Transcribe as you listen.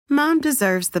Mom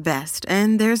deserves the best,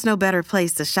 and there's no better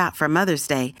place to shop for Mother's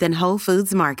Day than Whole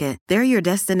Foods Market. They're your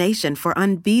destination for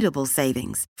unbeatable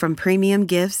savings, from premium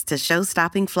gifts to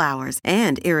show-stopping flowers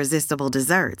and irresistible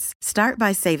desserts. Start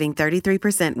by saving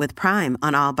 33% with Prime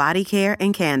on all body care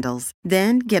and candles.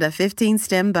 Then get a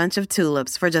 15-stem bunch of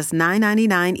tulips for just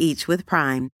 $9.99 each with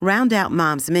Prime. Round out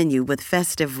Mom's menu with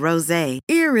festive rosé,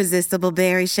 irresistible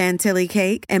berry chantilly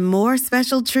cake, and more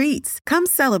special treats. Come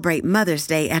celebrate Mother's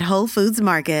Day at Whole Foods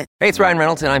Market. Hey, it's Ryan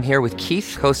Reynolds, and I'm here with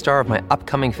Keith, co-star of my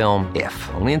upcoming film, If,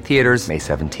 only in theaters May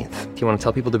 17th. Do you want to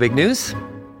tell people the big news?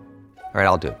 All right,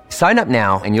 I'll do it. Sign up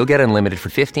now and you'll get unlimited for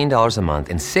 $15 a month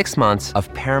and 6 months of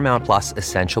Paramount Plus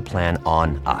Essential Plan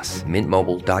on us.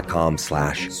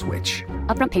 MintMobile.com/switch.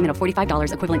 Upfront payment of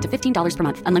 $45 equivalent to $15 per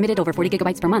month. Unlimited over 40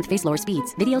 gigabytes per month. Face lower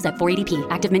speeds. Videos at 480p.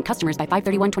 Active Mint customers by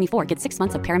 531.24 get 6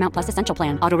 months of Paramount Plus Essential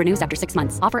Plan. Auto renews after 6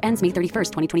 months. Offer ends May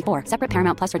 31st, 2024. Separate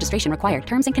Paramount Plus registration required.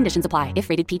 Terms and conditions apply if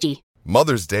rated PG.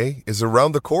 Mother's Day is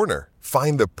around the corner.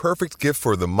 Find the perfect gift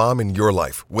for the mom in your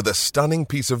life with a stunning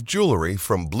piece of jewelry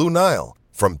from Blue Nile.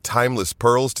 From timeless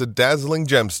pearls to dazzling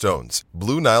gemstones,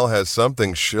 Blue Nile has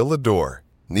something she'll adore.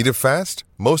 Need it fast?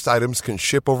 Most items can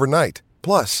ship overnight.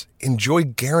 Plus, enjoy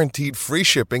guaranteed free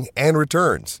shipping and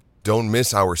returns. Don't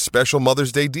miss our special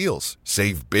Mother's Day deals.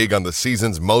 Save big on the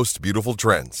season's most beautiful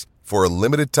trends. For a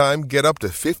limited time, get up to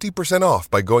 50%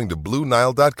 off by going to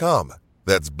BlueNile.com.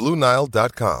 That's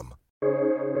BlueNile.com.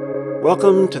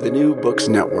 Welcome to the New Books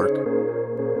Network.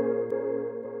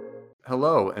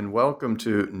 Hello, and welcome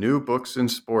to New Books in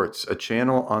Sports, a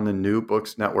channel on the New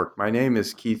Books Network. My name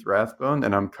is Keith Rathbone,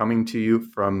 and I'm coming to you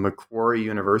from Macquarie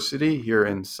University here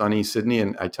in sunny Sydney.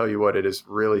 And I tell you what, it is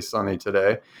really sunny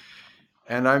today.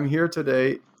 And I'm here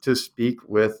today to speak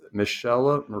with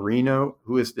Michela Marino,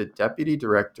 who is the Deputy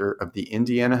Director of the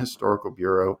Indiana Historical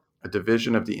Bureau, a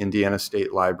division of the Indiana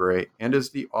State Library, and is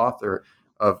the author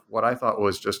of what I thought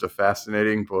was just a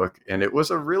fascinating book. And it was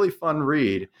a really fun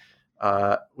read.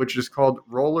 Which is called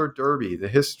Roller Derby, The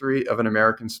History of an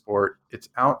American Sport. It's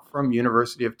out from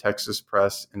University of Texas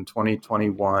Press in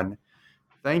 2021.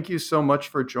 Thank you so much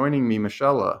for joining me,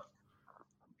 Michela.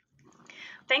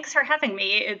 Thanks for having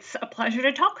me. It's a pleasure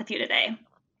to talk with you today.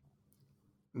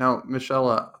 Now,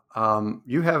 Michela,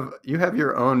 you have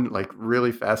your own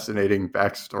really fascinating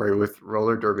backstory with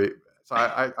roller derby. So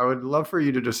I would love for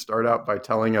you to just start out by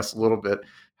telling us a little bit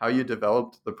how you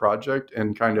developed the project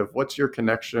and kind of what's your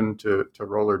connection to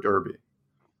roller derby.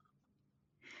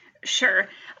 Sure.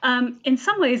 In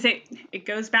some ways, it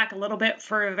goes back a little bit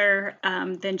further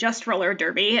than just roller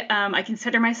derby. I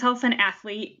consider myself an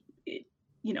athlete.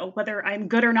 You know, whether I'm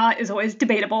good or not is always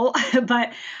debatable,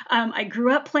 but I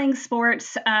grew up playing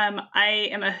sports. I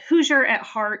am a Hoosier at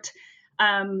heart.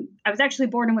 I was actually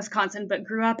born in Wisconsin, but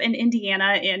grew up in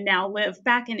Indiana and now live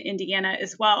back in Indiana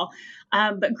as well.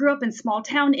 But grew up in small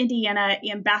town Indiana,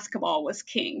 and basketball was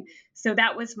king. So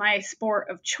that was my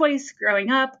sport of choice growing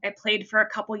up. I played for a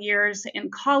couple years in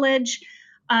college.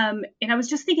 And I was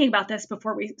just thinking about this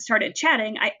before we started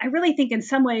chatting. I really think in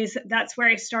some ways that's where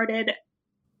I started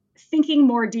thinking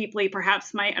more deeply.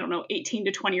 Perhaps my, 18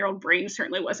 to 20-year-old brain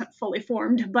certainly wasn't fully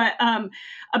formed, but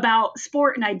about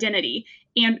sport and identity.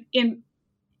 And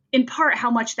in part, how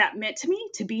much that meant to me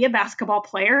to be a basketball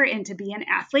player and to be an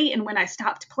athlete. And when I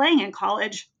stopped playing in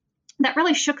college, that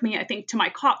really shook me, I think, to my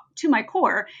core.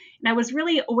 And I was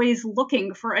really always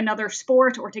looking for another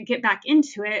sport or to get back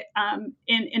into it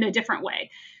in a different way.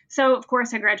 So, of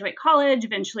course, I graduate college,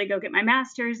 eventually go get my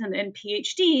master's and then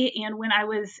PhD. And when I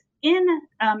was in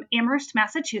Amherst,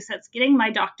 Massachusetts, getting my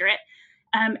doctorate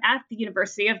at the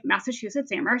University of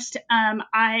Massachusetts, Amherst,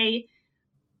 I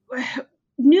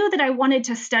knew that I wanted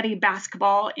to study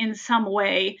basketball in some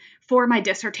way for my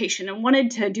dissertation and wanted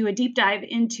to do a deep dive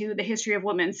into the history of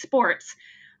women's sports.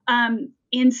 And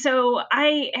so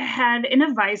I had an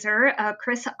advisor,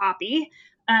 Chris Oppie,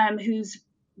 who's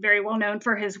very well known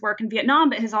for his work in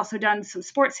Vietnam, but has also done some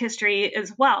sports history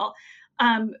as well,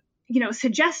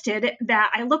 suggested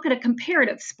that I look at a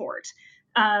comparative sport,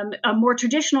 a more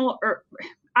traditional, or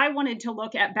I wanted to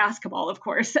look at basketball, of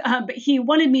course, but he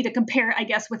wanted me to compare, I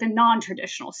guess, with a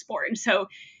non-traditional sport. And so,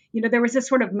 there was this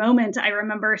sort of moment I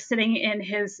remember sitting in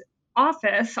his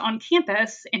office on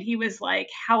campus, and he was like,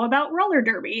 how about roller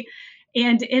derby?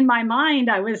 And in my mind,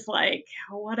 I was like,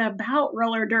 what about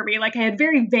roller derby? Like, I had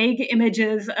very vague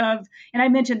images of, and I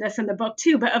mentioned this in the book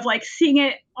too, but of seeing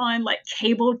it on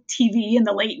cable TV in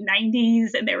the late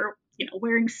 90s, and they were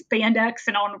wearing spandex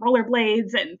and on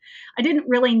rollerblades. And I didn't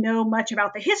really know much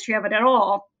about the history of it at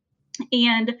all.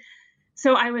 And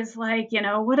so I was like,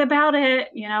 what about it?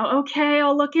 Okay,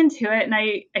 I'll look into it. And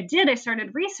I did. I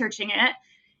started researching it.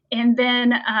 And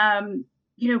then,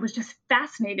 was just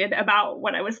fascinated about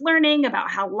what I was learning, about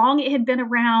how long it had been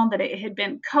around, that it had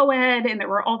been co-ed, and there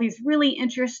were all these really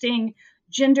interesting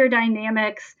gender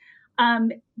dynamics.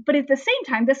 But at the same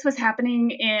time, this was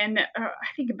happening in, I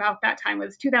think about that time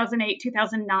was 2008,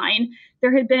 2009.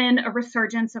 There had been a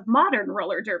resurgence of modern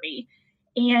roller derby.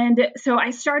 And so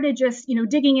I started just,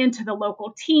 digging into the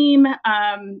local team.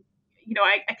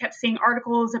 I kept seeing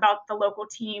articles about the local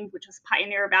team, which was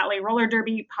Pioneer Valley Roller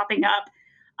Derby, popping up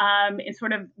in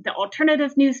sort of the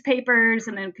alternative newspapers,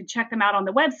 and then could check them out on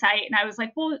the website. And I was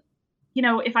like, well,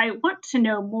 if I want to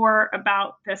know more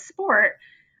about the sport,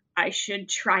 I should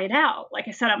try it out. Like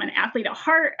I said, I'm an athlete at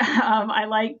heart.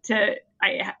 I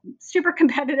am super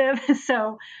competitive.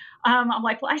 So I'm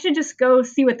like, well, I should just go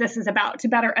see what this is about to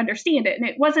better understand it. And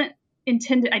it wasn't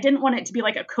intended, I didn't want it to be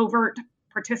like a covert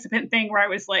participant thing where I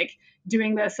was like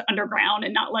doing this underground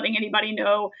and not letting anybody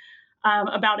know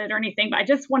about it or anything, but I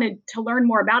just wanted to learn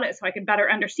more about it so I could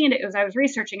better understand it as I was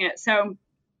researching it. So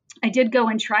I did go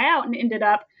and try out and ended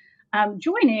up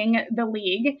joining the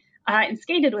league and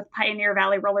skated with Pioneer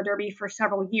Valley Roller Derby for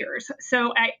several years.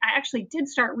 So I actually did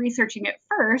start researching it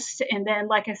first. And then,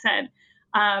 like I said,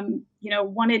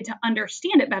 wanted to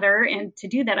understand it better. And to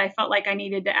do that, I felt like I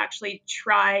needed to actually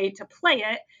try to play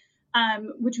it.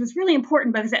 Which was really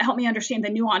important because it helped me understand the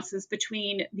nuances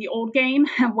between the old game,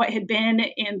 what had been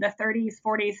in the 30s,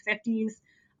 40s, 50s,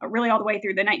 really all the way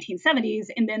through the 1970s,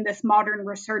 and then this modern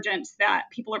resurgence that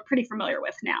people are pretty familiar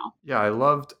with now. Yeah, I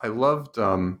loved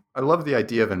the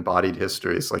idea of embodied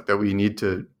histories, like that we need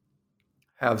to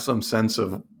have some sense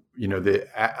of, the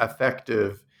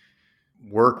effective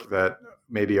work that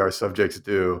maybe our subjects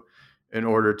do in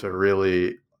order to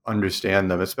really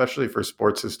understand them, especially for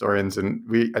sports historians. And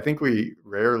I think we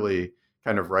rarely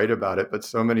kind of write about it, but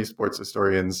so many sports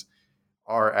historians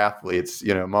are athletes,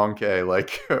 Monkey,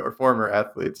 like, or former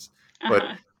athletes. But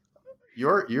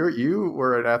you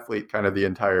were an athlete kind of the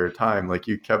entire time. Like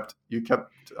you kept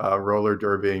roller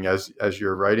derbying as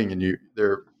you're writing, and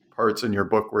there are parts in your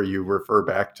book where you refer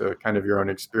back to kind of your own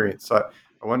experience. So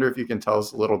I wonder if you can tell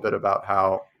us a little bit about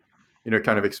how,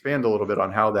 kind of expand a little bit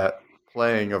on how that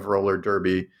playing of roller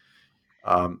derby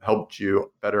helped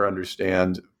you better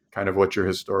understand kind of what your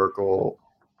historical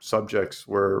subjects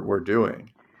were doing.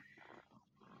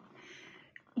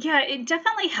 Yeah, it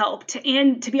definitely helped.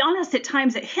 And to be honest, at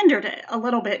times it hindered it a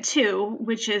little bit too,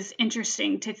 which is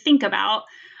interesting to think about.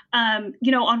 On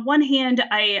one hand,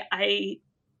 I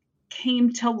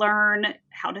came to learn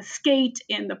how to skate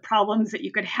and the problems that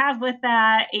you could have with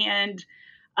that, and,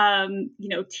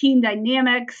 team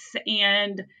dynamics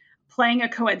and playing a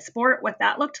co-ed sport, what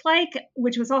that looked like,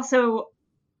 which was also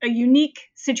a unique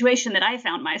situation that I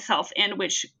found myself in,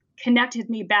 which connected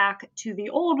me back to the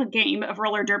old game of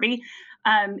roller derby.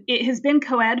 It has been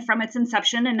co-ed from its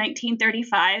inception in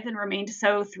 1935 and remained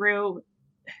so through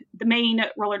the main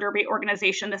roller derby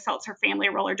organization, the Seltzer Family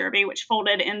Roller Derby, which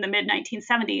folded in the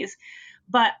mid-1970s.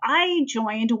 But I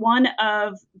joined one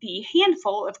of the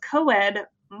handful of co-ed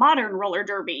modern roller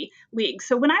derby leagues.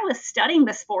 So when I was studying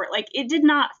the sport, it did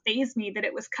not faze me that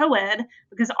it was co-ed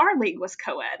because our league was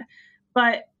co-ed.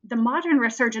 But the modern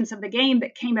resurgence of the game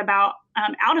that came about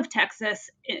out of Texas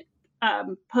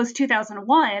post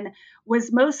 2001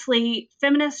 was mostly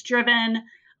feminist-driven,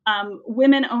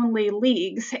 women-only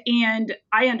leagues. And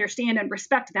I understand and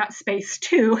respect that space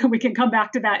too. We can come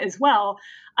back to that as well.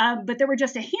 But there were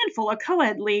just a handful of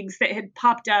co-ed leagues that had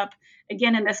popped up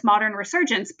again in this modern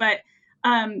resurgence. But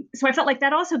so I felt like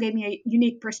that also gave me a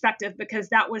unique perspective because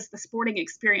that was the sporting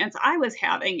experience I was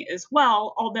having as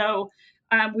well, although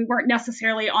we weren't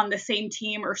necessarily on the same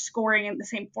team or scoring in the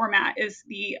same format as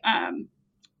the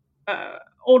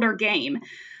older game.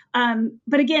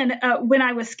 But again, when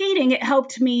I was skating, it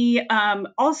helped me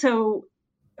also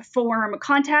form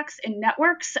contacts and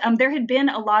networks. There had been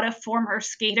a lot of former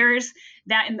skaters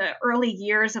that in the early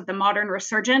years of the modern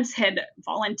resurgence had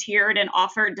volunteered and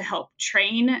offered to help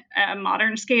train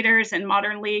modern skaters and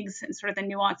modern leagues and sort of the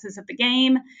nuances of the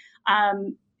game.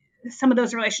 Some of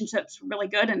those relationships were really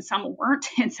good and some weren't.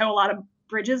 And so a lot of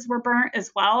bridges were burnt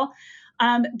as well.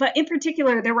 But in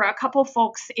particular, there were a couple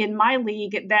folks in my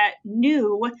league that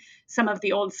knew some of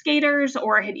the old skaters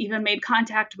or had even made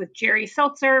contact with Jerry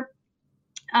Seltzer,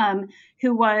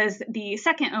 who was the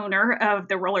second owner of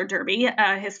the roller derby.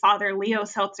 His father, Leo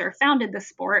Seltzer, founded the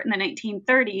sport in the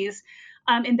 1930s.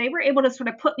 And they were able to sort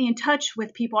of put me in touch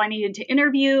with people I needed to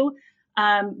interview,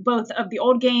 both of the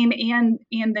old game and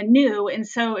the new. And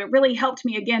so it really helped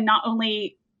me, again, not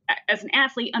only as an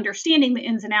athlete, understanding the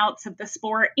ins and outs of the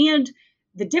sport and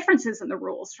the differences in the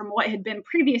rules from what had been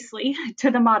previously to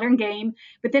the modern game,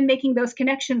 but then making those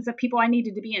connections of people I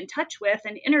needed to be in touch with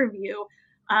and interview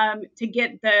to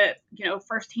get the,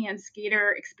 firsthand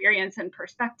skater experience and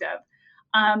perspective.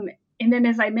 And then,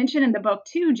 as I mentioned in the book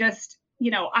too, just,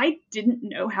 I didn't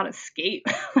know how to skate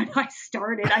when I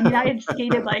started. I mean, I had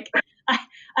skated like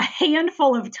a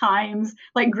handful of times,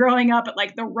 like growing up at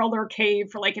like the roller cave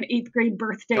for like an 8th grade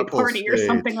birthday party or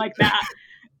something like that.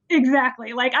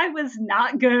 Exactly. Like I was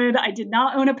not good. I did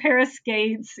not own a pair of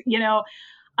skates,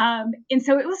 and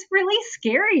so it was really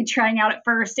scary trying out at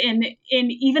first. And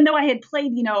even though I had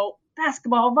played,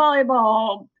 basketball,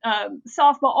 volleyball,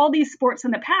 softball, all these sports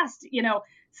in the past,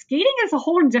 skating is a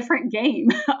whole different game,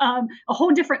 a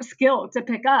whole different skill to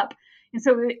pick up. And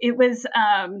so it was,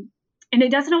 and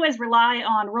it doesn't always rely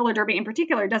on roller derby in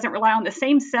particular. It doesn't rely on the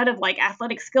same set of like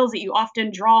athletic skills that you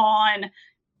often draw on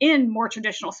in more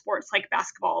traditional sports like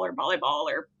basketball or volleyball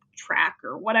or track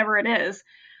or whatever it is.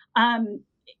 And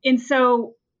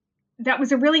so that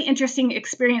was a really interesting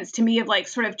experience to me of like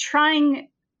sort of trying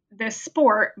this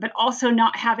sport, but also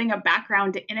not having a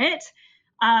background in it.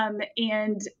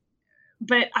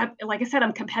 But like I said,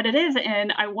 I'm competitive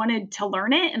and I wanted to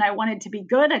learn it and I wanted to be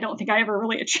good. I don't think I ever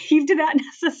really achieved that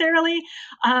necessarily.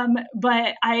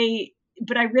 But I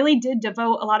really did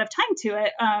devote a lot of time to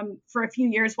it for a few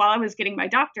years while I was getting my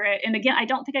doctorate. And again, I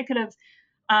don't think I could have,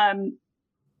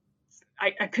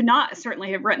 I could not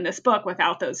certainly have written this book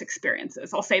without those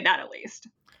experiences. I'll say that at least.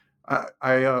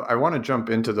 I want to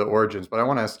jump into the origins, but I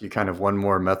want to ask you kind of one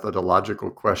more methodological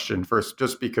question first,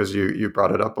 just because you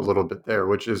brought it up a little bit there,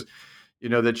 which is,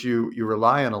 that you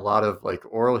rely on a lot of like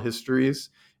oral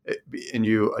histories and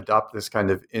you adopt this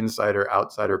kind of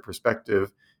insider-outsider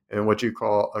perspective and what you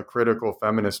call a critical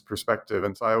feminist perspective.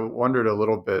 And so I wondered a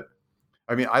little bit,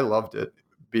 I mean, I loved it,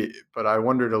 but I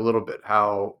wondered a little bit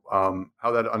how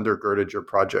that undergirded your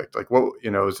project. Like what,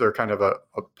 is there kind of a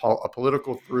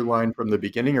political through line from the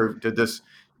beginning, or did this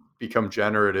become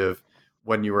generative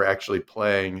when you were actually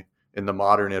playing in the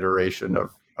modern iteration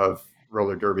of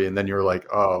roller derby? And then you were like,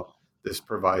 oh, this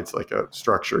provides like a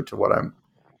structure to what I'm,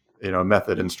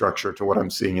 method and structure to what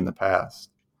I'm seeing in the past.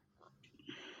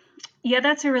 Yeah,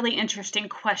 that's a really interesting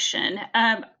question.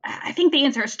 I think the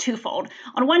answer is twofold.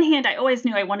 On one hand, I always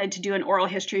knew I wanted to do an oral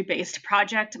history-based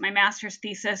project. My master's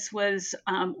thesis was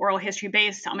oral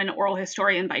history-based. I'm an oral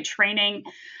historian by training.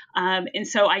 And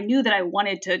so I knew that I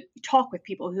wanted to talk with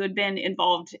people who had been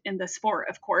involved in the sport,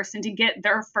 of course, and to get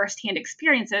their firsthand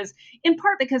experiences, in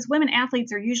part because women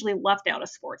athletes are usually left out of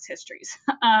sports histories.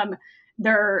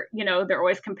 They're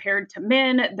always compared to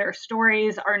men. Their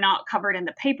stories are not covered in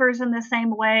the papers in the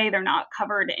same way. They're not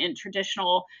covered in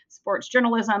traditional sports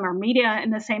journalism or media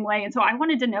in the same way. And so I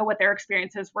wanted to know what their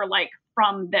experiences were like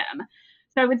from them.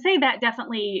 So I would say that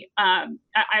definitely,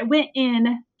 I went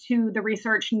in to the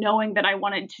research knowing that I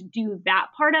wanted to do that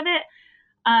part of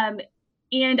it.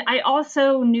 And I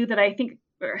also knew that I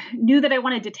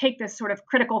wanted to take this sort of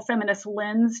critical feminist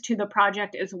lens to the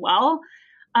project as well.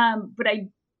 But I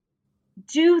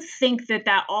do think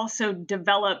that also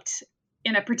developed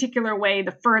in a particular way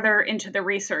the further into the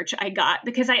research I got,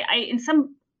 because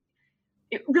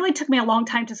it really took me a long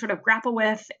time to sort of grapple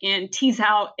with and tease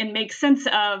out and make sense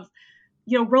of,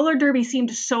 roller derby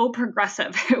seemed so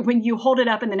progressive when you hold it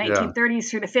up in the 1930s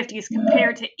through the 50s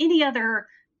compared to any other,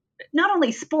 not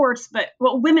only sports, but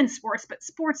women's sports, but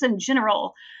sports in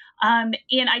general. And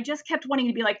I just kept wanting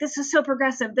to be like, this is so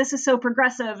progressive. This is so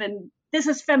progressive. And this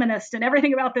is feminist and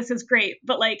everything about this is great.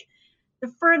 But like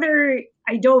the further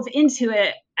I dove into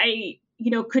it, I,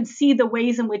 could see the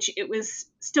ways in which it was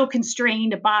still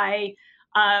constrained by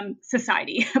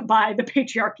society, by the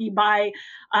patriarchy, by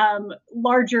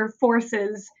larger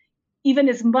forces. Even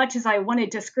as much as I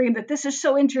wanted to scream that this is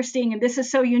so interesting and this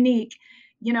is so unique,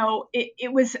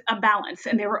 it was a balance,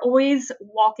 and they were always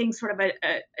walking sort of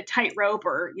a tightrope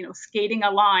or, skating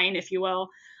a line, if you will,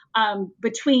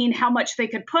 between how much they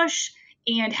could push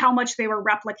and how much they were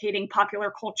replicating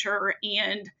popular culture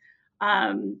and,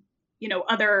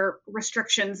 other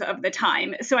restrictions of the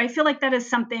time. So I feel like that is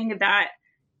something that,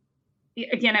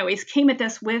 again, I always came at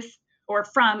this with or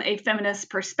from a feminist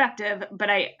perspective, but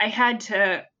I had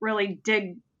to really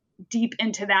dig deep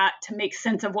into that to make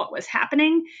sense of what was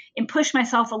happening and push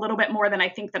myself a little bit more than I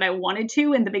think that I wanted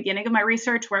to in the beginning of my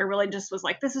research, where I really just was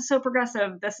like, this is so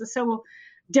progressive. This is so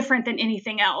different than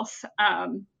anything else.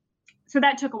 So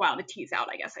that took a while to tease out,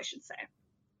 I guess I should say.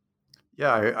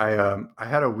 Yeah, I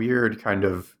had a weird kind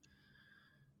of,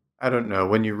 I don't know,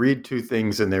 when you read two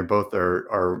things and they're both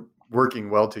are working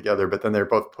well together, but then they're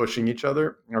both pushing each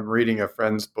other. I'm reading a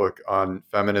friend's book on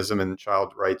feminism and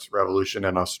child rights revolution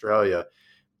in Australia,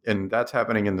 and that's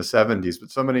happening in the 70s. But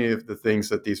so many of the things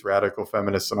that these radical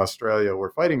feminists in Australia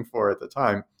were fighting for at the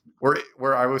time were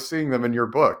where I was seeing them in your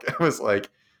book. It was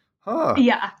like, huh,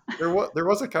 Yeah. there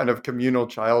was a kind of communal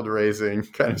child raising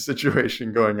kind of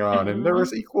situation going on, and there Hmm.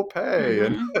 was equal pay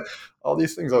and Hmm. all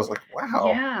these things. I was like, wow,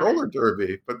 Yeah. roller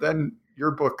derby. But then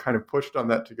your book kind of pushed on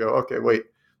that to go, okay, wait,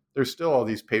 there's still all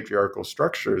these patriarchal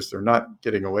structures. They're not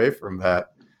getting away from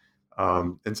that.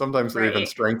 And sometimes they're even Right.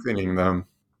 strengthening them.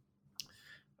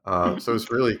 So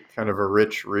it's really kind of a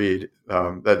rich read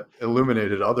that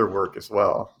illuminated other work as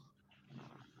well.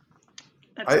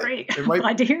 That's I great. it I'm might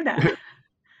glad to hear that.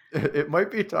 it might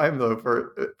be time though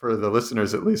for the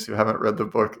listeners at least who haven't read the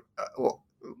book. Well,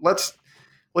 let's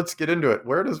get into it.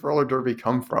 Where does roller derby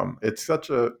come from? It's such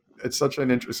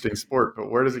an interesting sport, but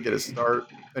where does it get its start?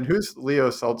 And who's Leo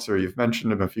Seltzer? You've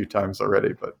mentioned him a few times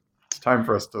already, but it's time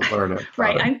for us to learn about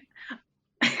Right. him.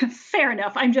 Fair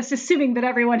enough. I'm just assuming that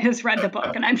everyone has read the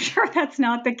book, and I'm sure that's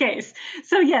not the case.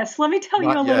 So, yes, let me tell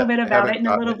you a Not little yet. bit I about it haven't and a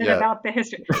gotten little it bit yet. about the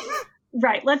history.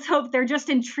 Right. Let's hope they're just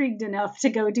intrigued enough to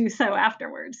go do so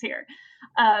afterwards here.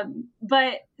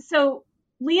 But so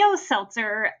Leo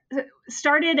Seltzer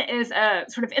started as a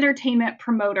sort of entertainment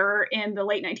promoter in the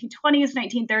late 1920s,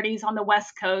 1930s on the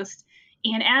West Coast.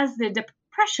 And as the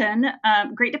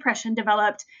Great Depression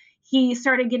developed, he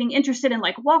started getting interested in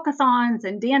like walkathons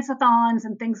and dance-a-thons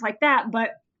and things like that.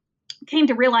 But came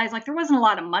to realize like there wasn't a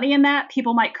lot of money in that.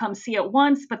 People might come see it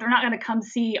once, but they're not going to come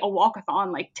see a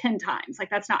walkathon like 10 times.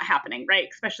 Like that's not happening, right?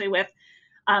 Especially with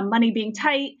money being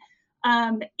tight.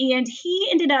 And he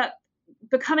ended up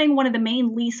becoming one of the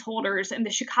main leaseholders in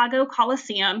the Chicago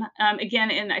Coliseum,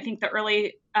 again, in I think the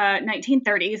early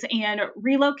 1930s, and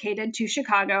relocated to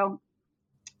Chicago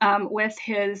with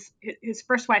his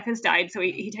first wife has died. So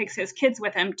he takes his kids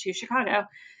with him to Chicago.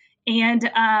 And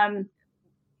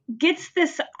gets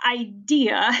this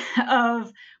idea of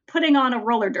putting on a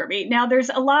roller derby. Now, there's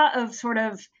a lot of sort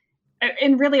of,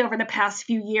 and really over the past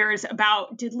few years,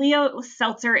 about did Leo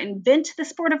Seltzer invent the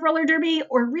sport of roller derby,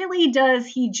 or really does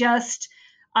he just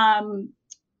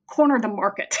corner the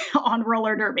market on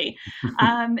roller derby?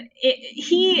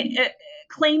 He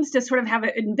claims to sort of have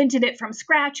invented it from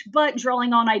scratch, but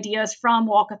drawing on ideas from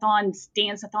walkathons,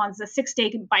 dance-a-thons, the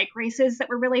 6-day bike races that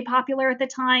were really popular at the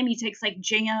time. He takes like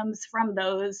jams from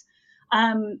those.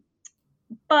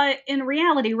 But in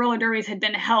reality, roller derbies had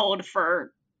been held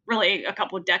for really a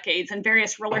couple of decades and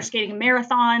various roller skating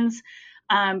marathons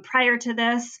prior to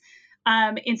this.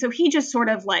 And so he just sort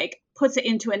of like puts it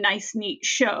into a nice, neat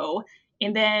show.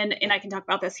 And then, and I can talk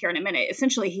about this here in a minute,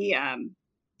 essentially he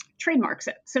trademarks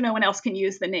it so no one else can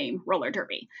use the name roller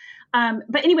derby.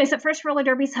 But anyways, the first roller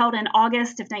derby is held in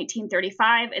August of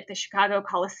 1935 at the Chicago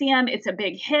Coliseum. It's a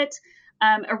big hit.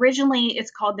 Originally, it's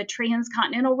called the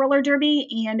Transcontinental Roller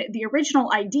Derby, and the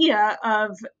original idea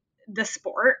of the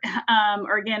sport,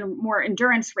 or again, more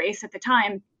endurance race at the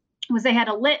time, was they had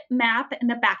a lit map in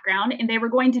the background, and they were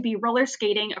going to be roller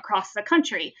skating across the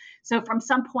country. So from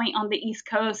some point on the East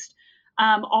Coast,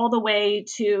 all the way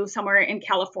to somewhere in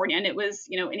California, and it was,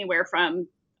 anywhere from,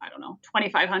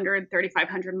 2,500,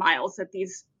 3,500 miles that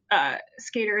these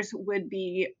skaters would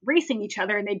be racing each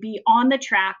other, and they'd be on the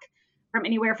track from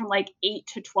anywhere from like 8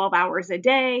 to 12 hours a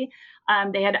day.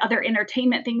 They had other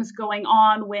entertainment things going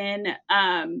on when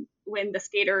the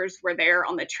skaters were there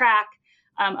on the track,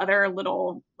 other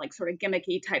little like sort of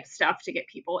gimmicky type stuff to get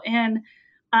people in.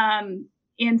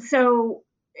 And so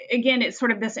again, it's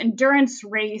sort of this endurance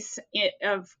race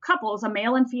of couples, a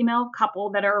male and female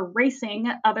couple that are racing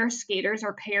other skaters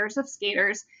or pairs of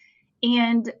skaters.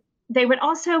 And they would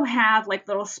also have like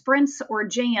little sprints or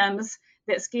jams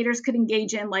that skaters could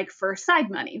engage in like for side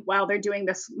money while they're doing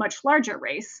this much larger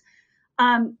race.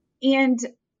 And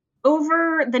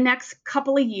over the next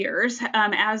couple of years,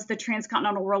 as the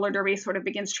Transcontinental Roller Derby sort of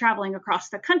begins traveling across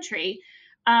the country,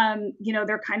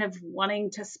 they're kind of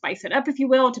wanting to spice it up, if you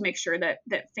will, to make sure that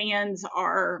fans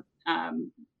are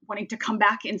wanting to come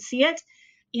back and see it.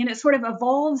 And it sort of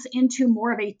evolves into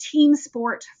more of a team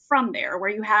sport from there,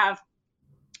 where you have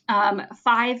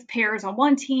 5 pairs on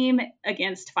one team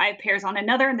against 5 pairs on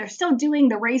another, and they're still doing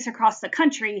the race across the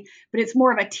country, but it's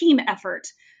more of a team effort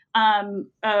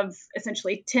of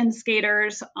essentially 10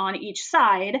 skaters on each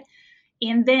side.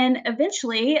 And then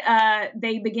eventually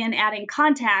they begin adding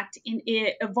contact, and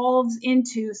it evolves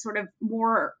into sort of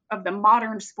more of the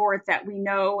modern sport that we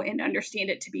know and understand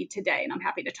it to be today. And I'm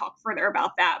happy to talk further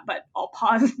about that, but I'll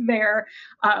pause there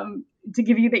to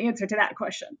give you the answer to that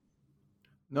question.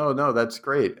 No, that's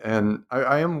great. And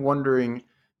I am wondering,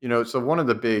 so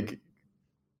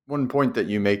one point that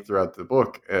you make throughout the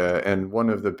book, and one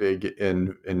of the big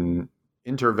in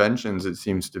interventions it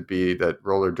seems to be that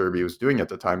roller derby was doing at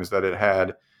the time, is that it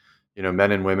had,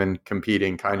 men and women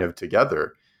competing kind of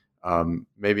together.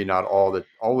 Maybe not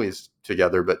always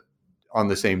together, but on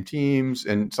the same teams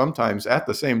and sometimes at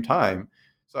the same time.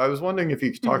 So I was wondering if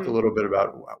you could talk a little bit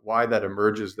about why that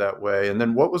emerges that way. And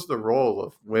then what was the role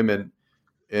of women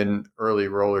in early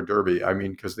roller derby? I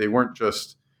mean, because they weren't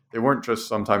just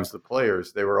sometimes the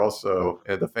players, they were also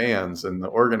the fans and the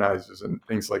organizers and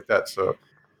things like that. So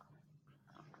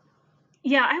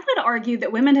yeah, I would argue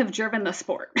that women have driven the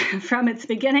sport from its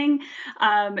beginning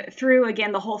through,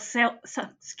 again, the whole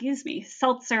seltzer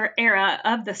era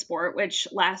of the sport, which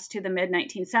lasts to the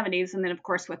mid-1970s, and then, of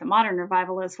course, with the modern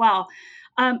revival as well.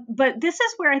 But this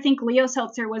is where I think Leo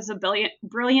Seltzer was a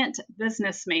brilliant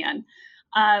businessman.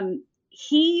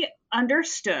 He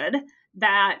understood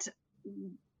that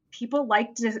people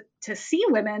liked to see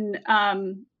women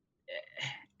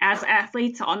as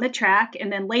athletes on the track,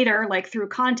 and then later, like through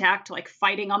contact, like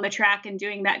fighting on the track and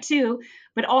doing that too,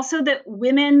 but also that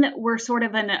women were sort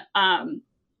of an, I'm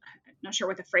not sure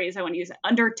what the phrase I want to use,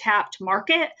 under-tapped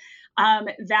market,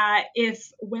 that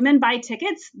if women buy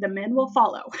tickets, the men will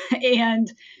follow,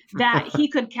 and that he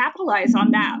could capitalize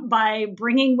on that by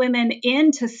bringing women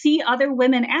in to see other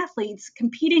women athletes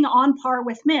competing on par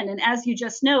with men. And as you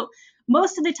just note,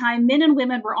 most of the time, men and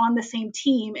women were on the same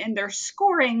team and their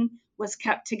scoring was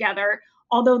kept together,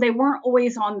 although they weren't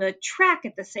always on the track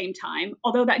at the same time,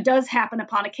 although that does happen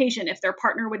upon occasion. If their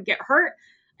partner would get hurt,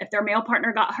 if their male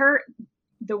partner got hurt,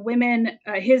 the women,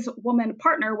 his woman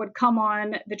partner would come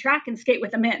on the track and skate with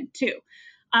the men too.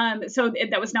 So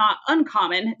that was not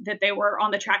uncommon that they were on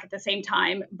the track at the same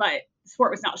time, but sport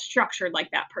was not structured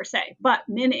like that per se. But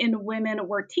men and women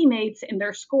were teammates and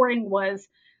their scoring was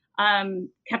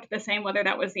kept the same, whether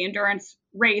that was the endurance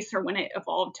race or when it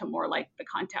evolved to more like the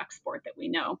contact sport that we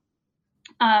know.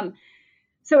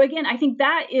 So again, I think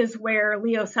that is where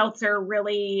Leo Seltzer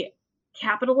really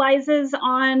capitalizes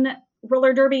on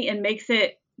roller derby and makes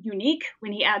it unique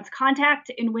when he adds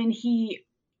contact and when he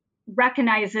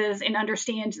recognizes and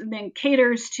understands and then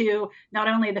caters to not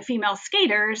only the female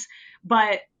skaters,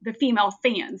 but the female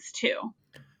fans too.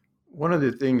 One of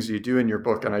the things you do in your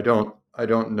book, and I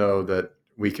don't know that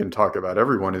we can talk about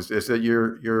everyone, is that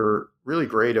you're really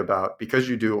great about, because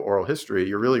you do oral history,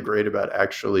 you're really great about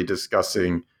actually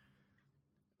discussing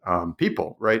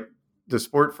people, right? The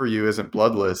sport for you isn't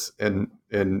bloodless, and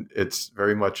it's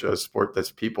very much a sport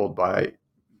that's peopled by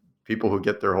people who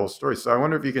get their whole story. So I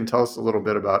wonder if you can tell us a little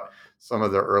bit about some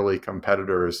of the early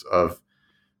competitors of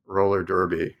roller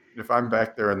derby. If I'm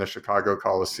back there in the Chicago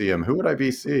Coliseum, who would I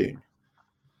be seeing?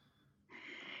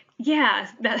 Yeah,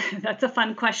 that's a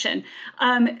fun question.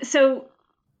 So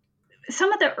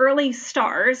some of the early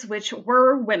stars, which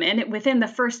were women, within the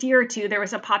first year or two, there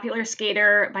was a popular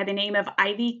skater by the name of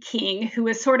Ivy King, who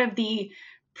was sort of the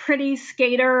pretty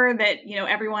skater that, you know,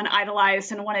 everyone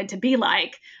idolized and wanted to be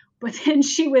like. But then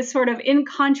she was sort of in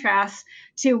contrast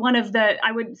to one of the,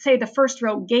 I would say the first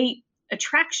real gate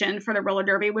attraction for the roller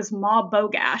derby was Ma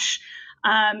Bogash.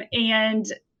 And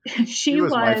she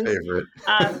was my favorite.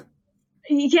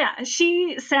 Yeah,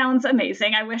 she sounds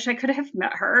amazing. I wish I could have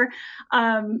met her.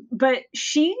 But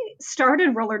she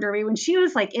started roller derby when she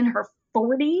was like in her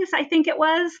 40s, I think it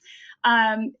was.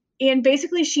 And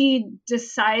basically she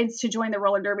decides to join the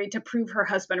roller derby to prove her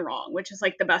husband wrong, which is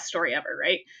like the best story ever,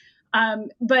 right?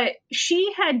 But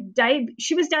she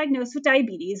was diagnosed with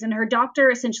diabetes, and her doctor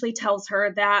essentially tells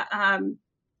her that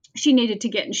she needed to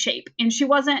get in shape. And she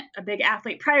wasn't a big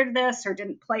athlete prior to this or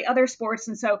didn't play other sports.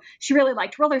 And so she really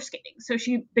liked roller skating. So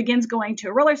she begins going to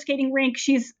a roller skating rink.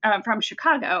 She's from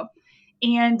Chicago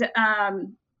and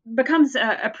becomes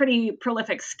a pretty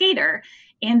prolific skater.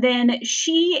 And then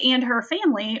she and her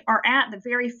family are at the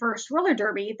very first roller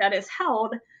derby that is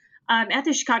held at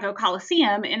the Chicago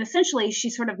Coliseum. And essentially she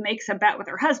sort of makes a bet with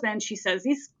her husband. She says,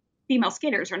 these female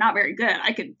skaters are not very good.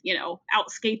 I could,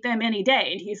 outskate them any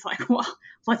day. And he's like, well,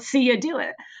 let's see you do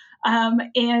it.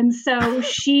 And so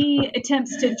she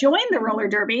attempts to join the roller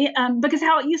derby because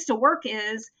how it used to work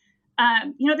is,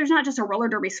 there's not just a roller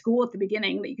derby school at the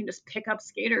beginning that you can just pick up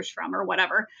skaters from or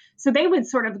whatever. So they would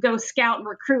sort of go scout and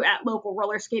recruit at local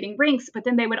roller skating rinks, but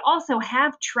then they would also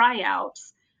have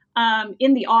tryouts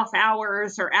in the off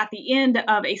hours or at the end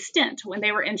of a stint when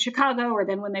they were in Chicago, or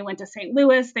then when they went to St.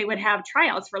 Louis, they would have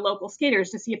tryouts for local skaters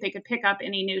to see if they could pick up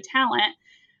any new talent.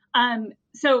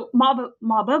 So Ma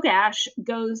Bogash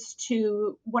goes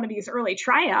to one of these early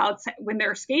tryouts when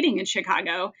they're skating in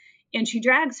Chicago, and she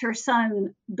drags her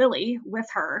son, Billy, with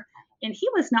her. And he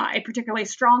was not a particularly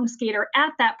strong skater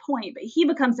at that point, but he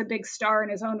becomes a big star in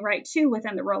his own right, too,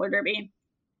 within the roller derby.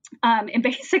 And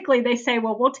basically they say,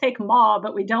 well, we'll take Ma,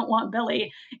 but we don't want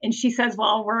Billy. And she says,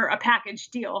 well, we're a package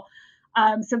deal.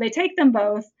 So they take them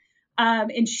both.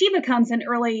 And she becomes an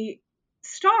early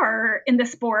star in the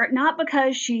sport, not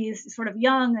because she's sort of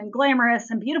young and glamorous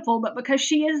and beautiful, but because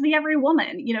she is the every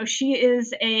woman. She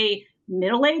is a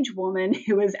middle-aged woman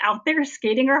who is out there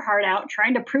skating her heart out,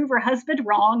 trying to prove her husband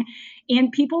wrong.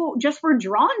 And people just were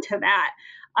drawn to that,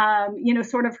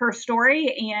 sort of her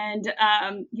story. And,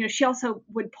 she also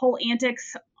would pull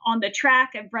antics on the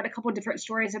track. I've read a couple of different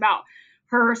stories about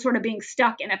her sort of being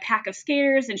stuck in a pack of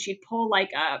skaters, and she'd pull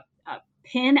like a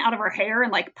pin out of her hair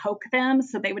and like poke them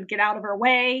so they would get out of her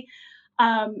way.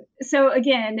 So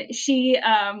again, she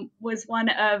was one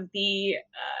of the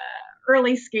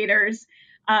early skaters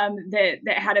that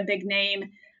had a big name.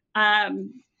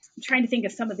 I'm trying to think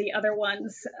of some of the other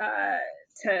ones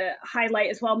to highlight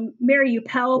as well. Mary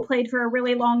Uppel played for a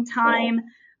really long time.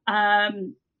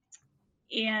 And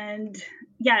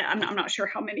yeah, I'm not sure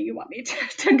how many you want me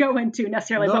to go into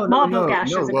necessarily, but Ma Bogash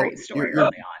is a great story early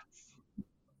on.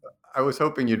 I was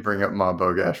hoping you'd bring up Ma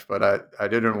Bogash, but I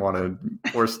didn't want to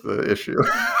force the issue.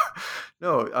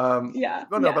 But I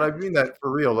mean that for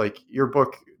real. Like your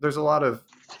book, there's a lot of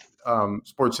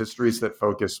sports histories that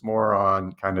focus more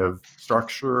on kind of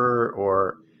structure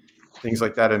or things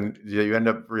like that, and you end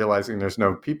up realizing there's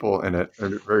no people in it, or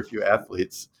very few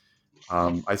athletes.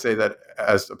 I say that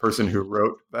as a person who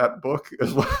wrote that book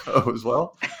as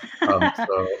well.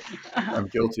 So I'm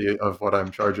guilty of what I'm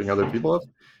charging other people of.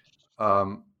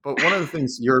 But one of the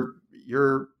things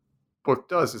your book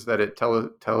does is that it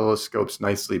telescopes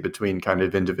nicely between kind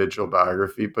of individual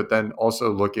biography, but then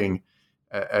also looking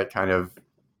at kind of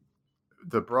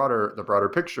the broader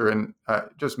picture, and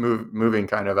just moving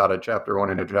kind of out of chapter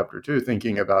 1 into chapter 2,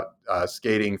 thinking about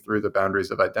skating through the boundaries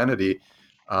of identity.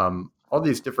 All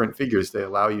these different figures, they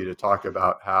allow you to talk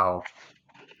about how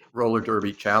roller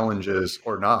derby challenges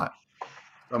or not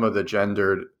some of the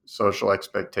gendered social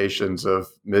expectations of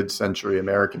mid-century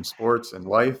American sports and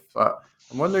life.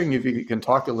 I'm wondering if you can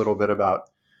talk a little bit about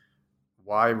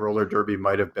why roller derby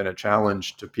might have been a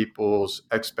challenge to people's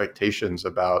expectations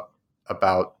about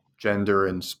gender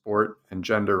in sport and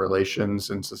gender relations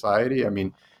in society. I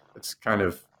mean, it's kind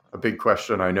of a big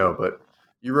question, I know, but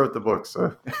you wrote the book,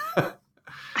 so.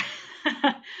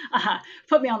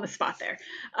 Put me on the spot there.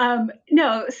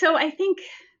 So I think,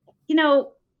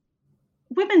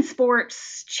 women's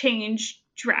sports changed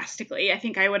drastically, I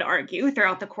think I would argue,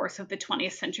 throughout the course of the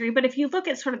 20th century. But if you look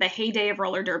at sort of the heyday of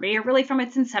roller derby, really from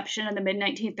its inception in the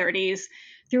mid-1930s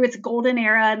through its golden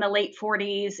era in the late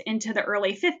 40s into the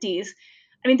early 50s,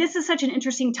 I mean, this is such an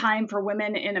interesting time for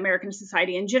women in American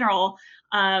society in general,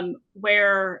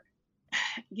 where,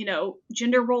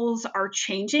 gender roles are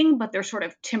changing, but they're sort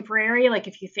of temporary. Like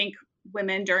if you think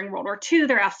women during World War II,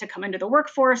 they're asked to come into the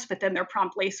workforce, but then they're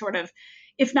promptly sort of,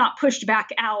 if not pushed back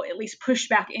out, at least pushed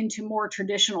back into more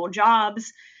traditional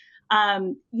jobs.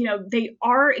 They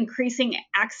are increasing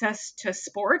access to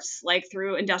sports, like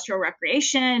through industrial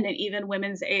recreation and even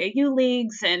women's AAU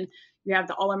leagues. And you have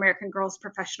the All-American Girls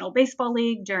Professional Baseball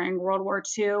League during World War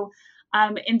II.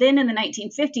 And then in the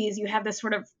 1950s, you have this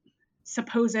sort of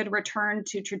supposed return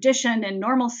to tradition and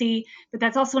normalcy, but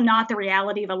that's also not the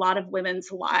reality of a lot of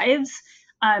women's lives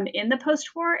in the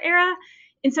post-war era.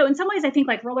 And so in some ways, I think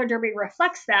like roller derby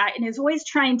reflects that and is always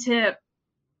trying to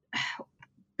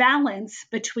balance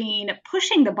between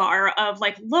pushing the bar of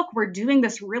like, look, we're doing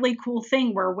this really cool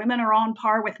thing where women are on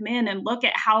par with men, and look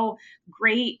at how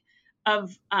great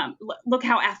look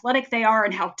how athletic they are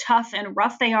and how tough and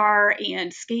rough they are,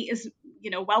 and skate as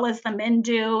well as the men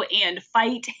do, and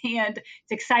fight, and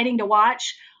it's exciting to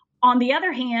watch. On the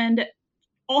other hand,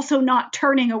 also not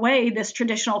turning away this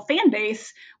traditional fan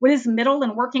base, what is middle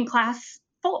and working class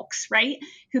folks, right?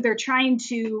 Who they're trying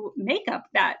to make up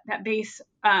that base,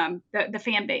 the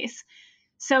fan base.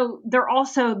 So they're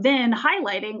also then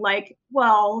highlighting like,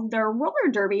 well, they're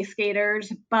roller derby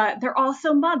skaters, but they're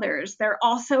also mothers. They're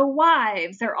also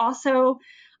wives. They're also,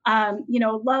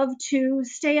 love to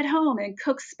stay at home and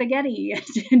cook spaghetti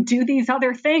and do these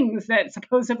other things that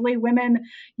supposedly women,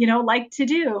 like to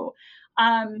do.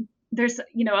 There's,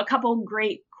 a couple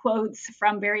great quotes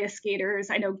from various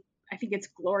skaters. I think it's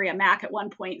Gloria Mack at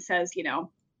one point says,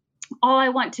 all I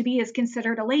want to be is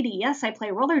considered a lady. Yes, I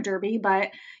play roller derby, but,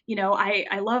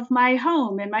 I love my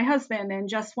home and my husband and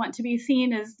just want to be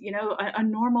seen as, a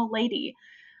normal lady.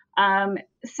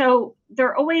 So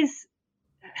they're always,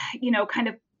 kind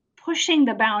of pushing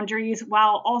the boundaries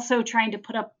while also trying to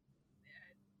put up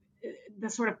the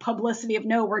sort of publicity of,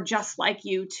 no, we're just like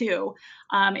you too.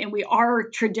 And we are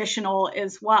traditional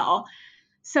as well.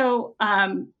 So,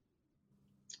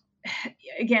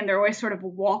 again, they're always sort of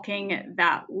walking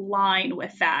that line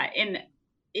with that. And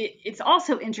it's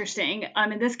also interesting,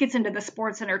 and this gets into the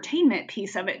sports entertainment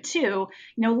piece of it too.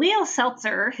 Leo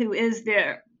Seltzer, who is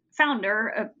the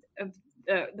founder of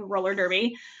the roller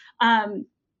derby,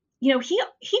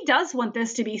 he does want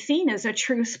this to be seen as a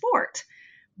true sport.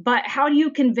 But how do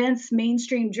you convince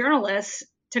mainstream journalists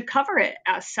to cover it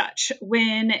as such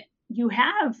when you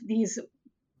have these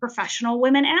professional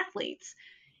women athletes?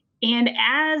 And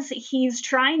as he's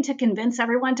trying to convince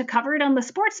everyone to cover it on the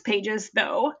sports pages,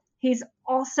 though, he's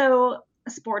also a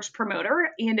sports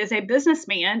promoter and is a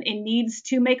businessman and needs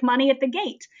to make money at the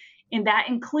gate. And that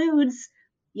includes,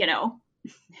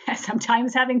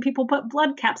 sometimes having people put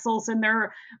blood capsules in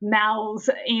their mouths.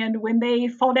 And when they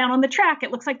fall down on the track,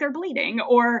 it looks like they're bleeding.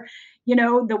 Or,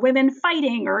 the women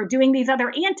fighting or doing these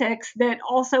other antics that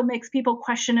also makes people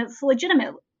question its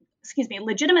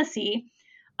legitimacy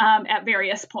at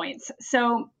various points.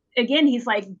 So again, he's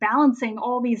like balancing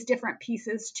all these different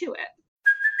pieces to it.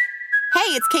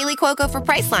 Hey, it's Kaylee Cuoco for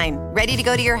Priceline. Ready to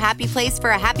go to your happy place for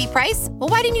a happy price? Well,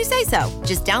 why didn't you say so?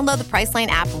 Just download the Priceline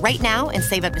app right now and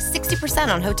save up to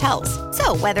 60% on hotels.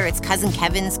 So whether it's Cousin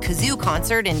Kevin's Kazoo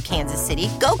Concert in Kansas City,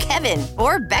 go Kevin,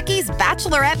 or Becky's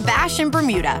Bachelorette Bash in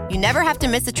Bermuda, you never have to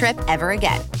miss a trip ever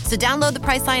again. So download the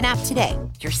Priceline app today.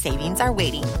 Your savings are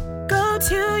waiting. Go to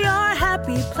your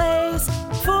happy place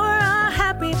for a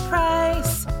happy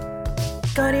price.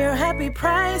 Go to your happy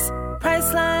price,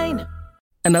 Priceline.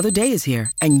 Another day is here,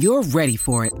 and you're ready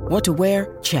for it. What to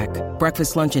wear? Check.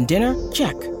 Breakfast, lunch, and dinner?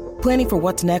 Check. Planning for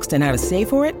what's next and how to save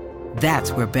for it?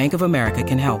 That's where Bank of America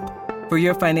can help. For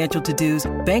your financial to-dos,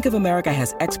 Bank of America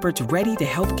has experts ready to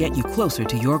help get you closer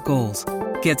to your goals.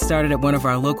 Get started at one of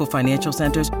our local financial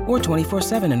centers or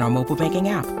 24/7 in our mobile banking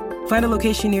app. Find a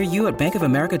location near you at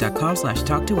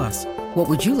bankofamerica.com/talktous. What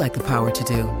would you like the power to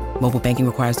do? Mobile banking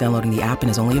requires downloading the app and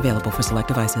is only available for select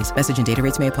devices. Message and data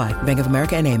rates may apply. Bank of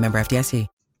America NA, member FDIC.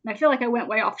 I feel like I went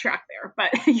way off track there,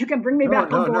 but you can bring me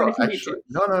back on board if you need to.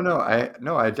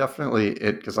 No. I definitely,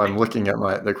 because I'm looking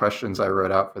at the questions I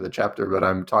wrote out for the chapter, but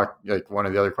I'm talking, like, one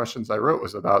of the other questions I wrote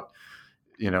was about,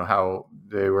 how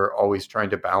they were always trying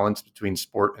to balance between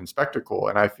sport and spectacle.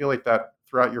 And I feel like that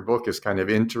throughout your book is kind of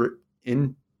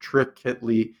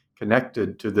intricately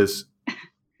connected to this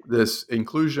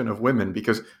inclusion of women,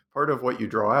 because part of what you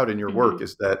draw out in your work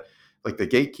is that, like, the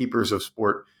gatekeepers of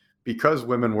sport, because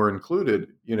women were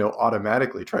included,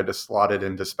 automatically tried to slot it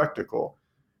into spectacle,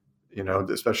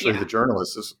 especially the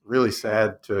journalists. It's really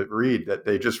sad to read that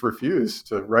they just refuse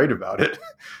to write about it,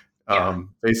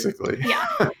 basically. Yeah.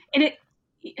 And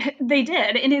they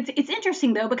did. And it's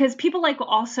interesting, though, because people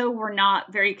also were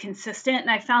not very consistent. And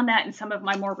I found that in some of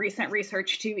my more recent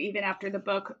research, too, even after the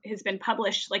book has been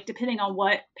published, depending on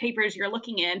what papers you're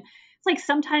looking in, it's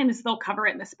sometimes they'll cover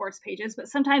it in the sports pages, but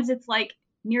sometimes it's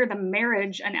near the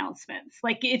marriage announcements.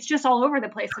 It's just all over the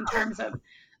place in terms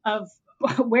of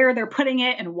where they're putting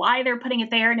it and why they're putting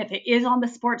it there. And if it is on the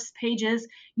sports pages,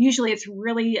 usually it's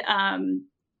really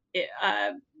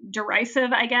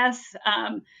derisive, I guess,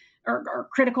 or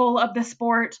critical of the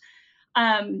sport.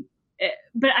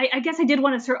 But I guess I did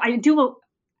want to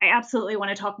I absolutely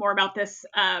want to talk more about this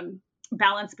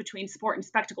balance between sport and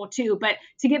spectacle too. But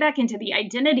to get back into the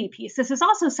identity piece, this is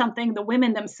also something the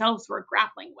women themselves were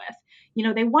grappling with.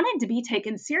 They wanted to be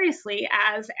taken seriously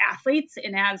as athletes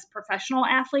and as professional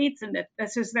athletes, and that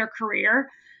this is their career.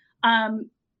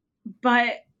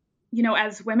 But,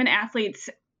 as women athletes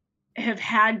have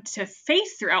had to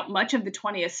face throughout much of the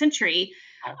 20th century,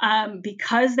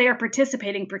 because they are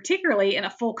participating particularly in a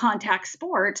full contact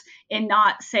sport and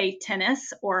not, say,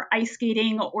 tennis or ice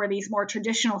skating or these more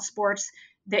traditional sports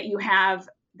that you have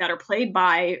that are played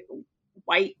by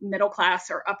white middle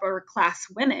class or upper class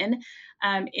women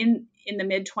in the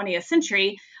mid 20th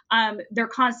century. They're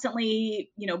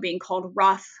constantly, being called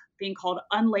rough, being called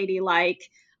unladylike,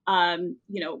 a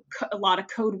lot of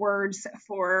code words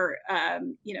for,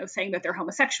 saying that they're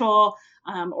homosexual,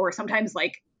 or sometimes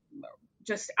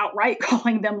just outright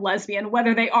calling them lesbian,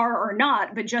 whether they are or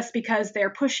not, but just because they're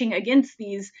pushing against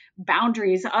these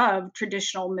boundaries of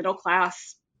traditional middle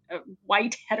class,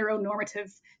 white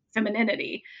heteronormative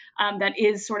femininity that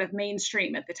is sort of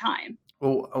mainstream at the time.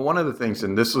 Well, one of the things,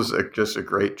 and this was just a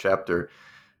great chapter,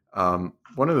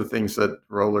 one of the things that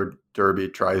roller derby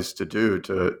tries to do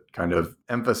to kind of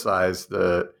emphasize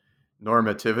the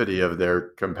normativity of their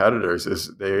competitors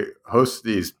is they host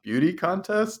these beauty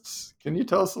contests. Can you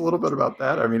tell us a little bit about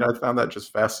that? I mean, I found that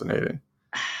just fascinating.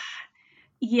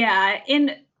 Yeah.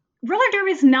 And roller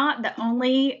derby is not the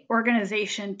only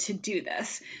organization to do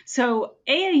this. So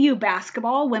AAU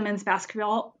basketball, women's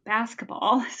basketball,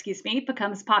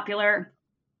 becomes popular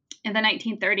in the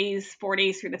 1930s,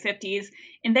 40s, through the 50s.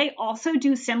 And they also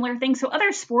do similar things. So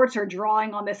other sports are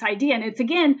drawing on this idea. And it's,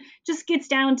 again, just gets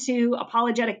down to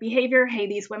apologetic behavior. Hey,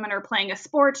 these women are playing a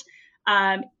sport.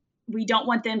 we don't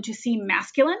want them to seem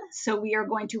masculine, so we are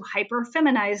going to hyper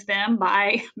feminize them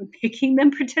by making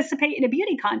them participate in a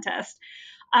beauty contest.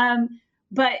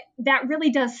 But that really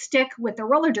does stick with the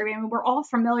roller derby. I mean, we're all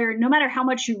familiar, no matter how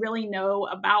much you really know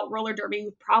about roller derby,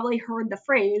 you've probably heard the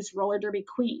phrase roller derby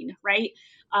queen, right?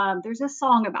 There's a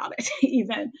song about it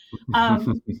even.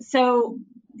 So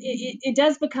it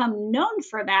does become known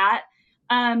for that.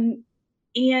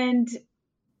 And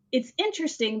it's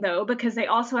interesting, though, because they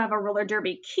also have a roller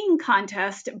derby king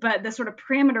contest, but the sort of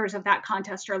parameters of that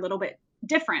contest are a little bit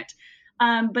different.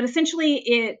 But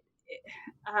essentially,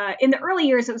 in the early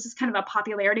years, it was just kind of a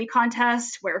popularity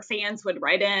contest where fans would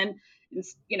write in and,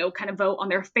 kind of vote on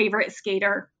their favorite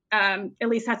skater. At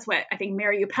least that's what I think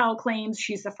Mary Uppel claims.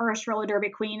 She's the first roller derby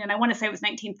queen. And I want to say it was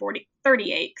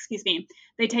 1938,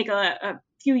 They take a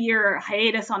few year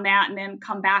hiatus on that and then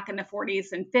come back in the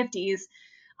 40s and 50s.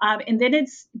 And then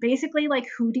it's basically like,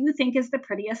 who do you think is the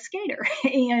prettiest skater?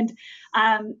 And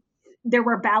there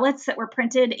were ballots that were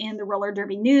printed in the Roller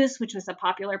Derby News, which was a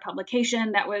popular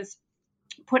publication that was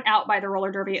put out by the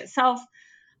roller derby itself.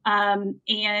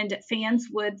 And fans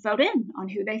would vote in on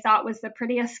who they thought was the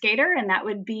prettiest skater. And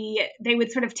they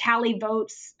would sort of tally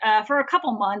votes for a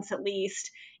couple months at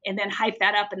least, and then hype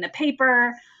that up in the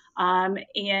paper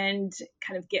and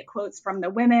kind of get quotes from the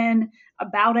women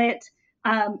about it.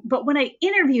 But when I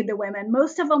interviewed the women,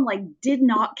 most of them did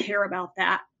not care about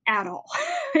that at all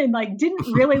and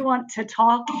didn't really want to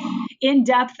talk in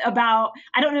depth about,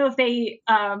 I don't know if they,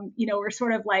 were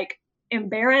sort of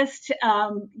embarrassed,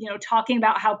 talking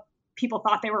about how people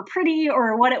thought they were pretty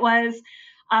or what it was.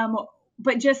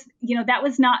 But just, that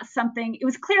was not something, it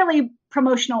was clearly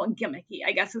promotional and gimmicky,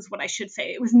 I guess is what I should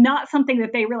say. It was not something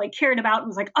that they really cared about and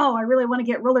was like, oh, I really want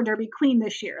to get roller derby queen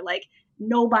this year.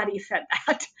 Nobody said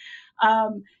that.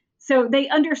 So they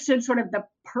understood sort of the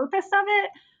purpose of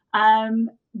it.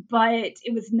 But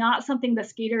it was not something the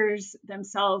skaters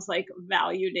themselves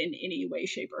valued in any way,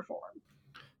 shape, or form.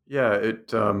 Yeah,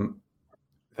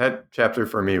 that chapter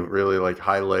for me really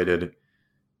highlighted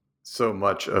so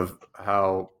much of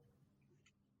how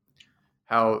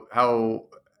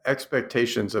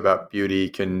expectations about beauty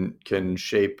can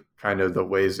shape kind of the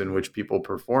ways in which people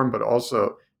perform, but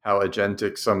also how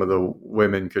agentic some of the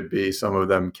women could be, some of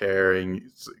them caring,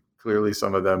 clearly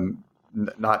some of them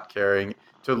not caring,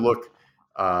 to look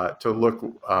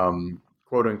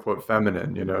quote unquote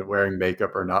feminine, wearing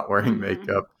makeup or not wearing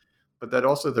makeup. But that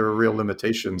also there are real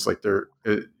limitations, there,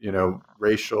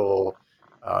 racial,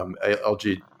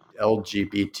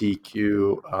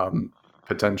 LGBTQ,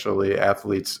 potentially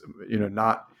athletes,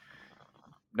 not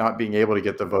being able to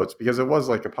get the votes because it was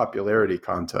a popularity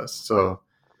contest. So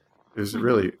it was a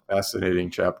really fascinating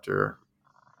chapter.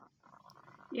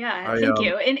 Yeah, thank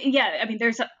you. And yeah, I mean,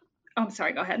 I'm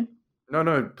sorry, go ahead.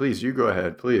 No, please, you go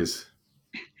ahead, please.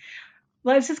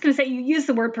 Well, I was just going to say, you use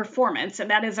the word performance, and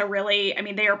that is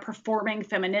they are performing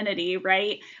femininity,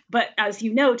 right? But as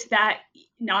you note, that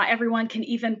not everyone can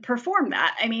even perform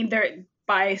that. I mean, they're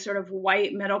by sort of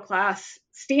white middle class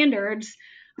standards,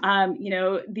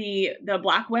 the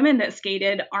Black women that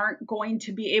skated aren't going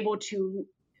to be able to,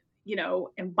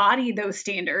 embody those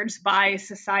standards by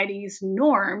society's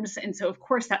norms. And so, of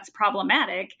course, that's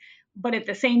problematic. But at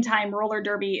the same time, roller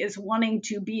derby is wanting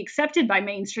to be accepted by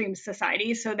mainstream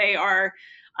society. So they are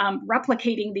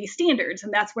replicating these standards.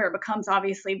 And that's where it becomes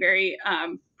obviously very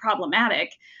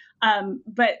problematic.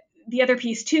 But the other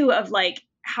piece, too, of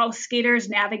how skaters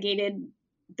navigated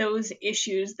those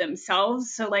issues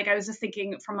themselves. So I was just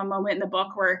thinking from a moment in the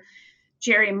book where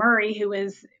Jerry Murray, who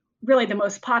is really the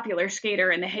most popular skater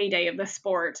in the heyday of the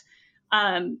sport,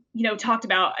 talked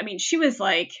about, she was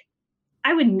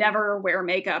I would never wear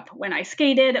makeup when I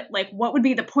skated. What would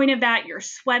be the point of that? You're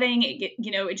sweating.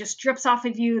 It just drips off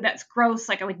of you. That's gross.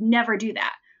 I would never do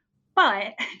that.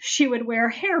 But she would wear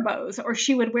hair bows, or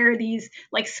she would wear these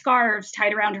scarves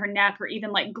tied around her neck, or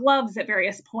even gloves at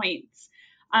various points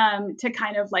to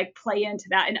kind of play into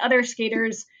that. And other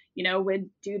skaters, would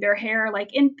do their hair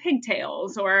in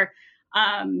pigtails or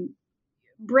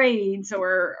braids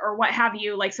or what have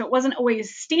you. So it wasn't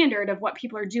always standard of what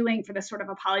people are doing for this sort of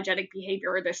apologetic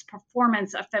behavior or this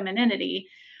performance of femininity.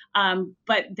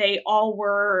 But they all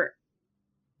were,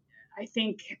 I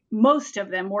think most of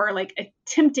them were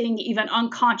attempting even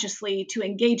unconsciously to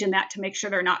engage in that to make sure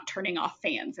they're not turning off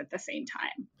fans at the same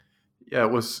time. Yeah,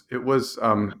 it was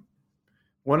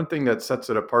one thing that sets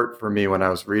it apart for me when I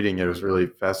was reading it was really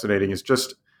fascinating is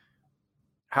just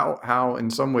how in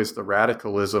some ways the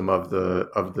radicalism of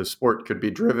the sport could be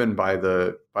driven by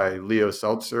Leo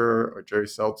Seltzer or Jerry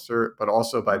Seltzer, but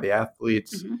also by the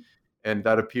athletes. Mm-hmm. And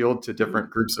that appealed to different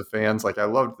groups of fans. Like I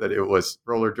loved that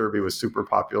roller derby was super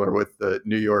popular with the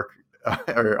New York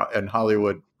and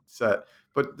Hollywood set.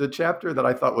 But the chapter that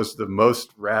I thought was the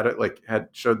most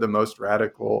showed the most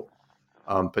radical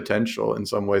potential in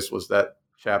some ways was that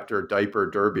chapter, Diaper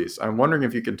Derbies. I'm wondering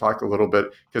if you can talk a little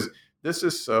bit, because this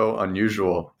is so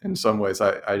unusual in some ways.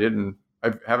 I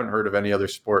haven't heard of any other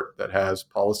sport that has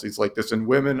policies like this, and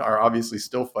women are obviously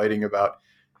still fighting about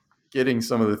getting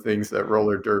some of the things that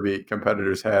roller derby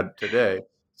competitors had today.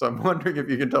 So I'm wondering if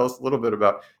you can tell us a little bit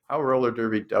about how roller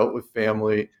derby dealt with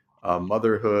family,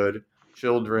 motherhood,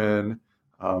 children,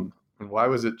 and why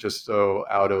was it just so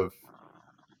out of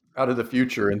the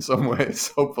future in some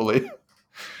ways, hopefully.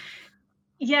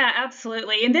 Yeah,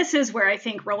 absolutely. And this is where I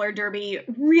think roller derby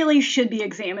really should be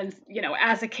examined,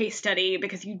 as a case study,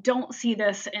 because you don't see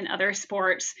this in other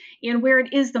sports, and where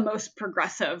it is the most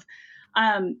progressive.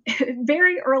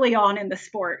 Very early on in the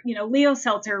sport, Leo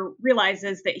Seltzer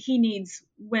realizes that he needs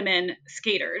women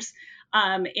skaters.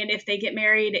 And if they get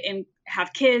married and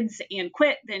have kids and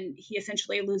quit, then he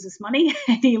essentially loses money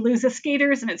and he loses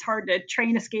skaters, and it's hard to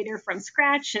train a skater from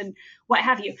scratch and what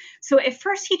have you. So at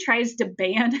first he tries to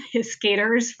ban his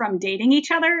skaters from dating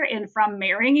each other and from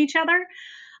marrying each other.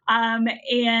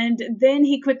 And then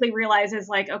he quickly realizes,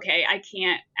 okay, I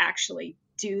can't actually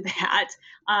do that.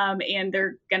 And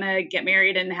they're going to get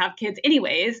married and have kids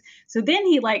anyways. So then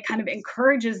he kind of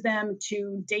encourages them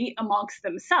to date amongst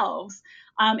themselves.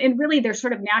 And really they're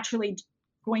sort of naturally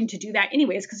going to do that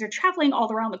anyways, because they're traveling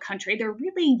all around the country. They're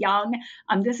really young.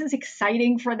 This is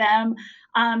exciting for them.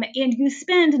 And you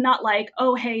spend not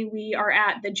oh, hey, we are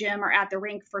at the gym or at the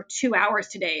rink for 2 hours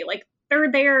today.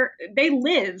 They're there, they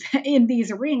live in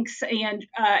these rinks and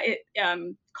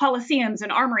coliseums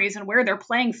and armories, and where they're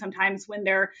playing sometimes when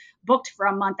they're booked for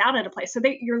a month out at a place. So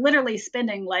you're literally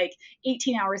spending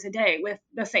 18 hours a day with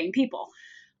the same people.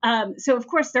 So of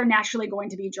course they're naturally going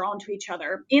to be drawn to each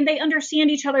other, and they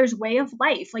understand each other's way of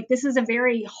life. This is a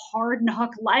very hard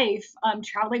knock life,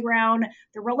 traveling around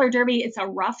the roller derby. It's a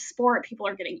rough sport. People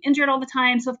are getting injured all the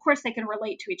time. So of course they can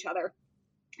relate to each other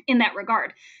in that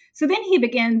regard. So then he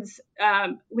begins,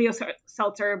 Leo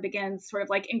Seltzer begins sort of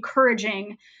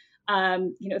encouraging,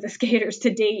 the skaters to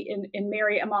date and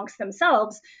marry amongst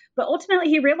themselves. But ultimately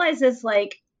he realizes I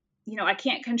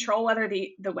can't control whether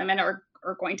the women are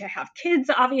going to have kids,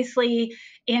 obviously.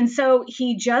 And so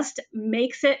he just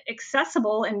makes it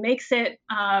accessible and makes it,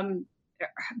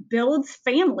 builds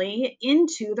family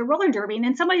into the roller derby. And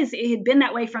in some ways it had been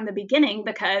that way from the beginning,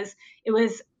 because it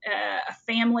was a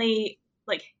family,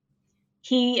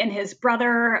 he and his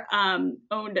brother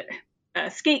owned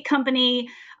a skate company.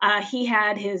 He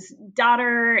had his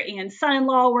daughter and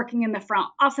son-in-law working in the front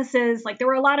offices. There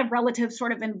were a lot of relatives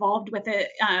sort of involved with it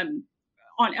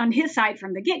on his side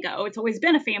from the get-go. It's always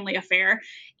been a family affair.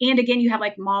 And again, you have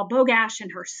Ma Bogash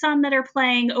and her son that are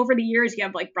playing. Over the years, you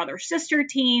have brother-sister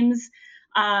teams.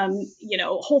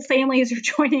 Whole families are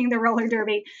joining the roller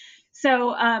derby.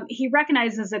 So he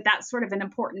recognizes that that's sort of an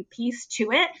important piece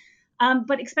to it.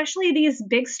 But especially these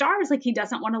big stars, he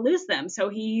doesn't want to lose them. So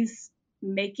he's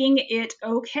making it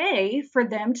okay for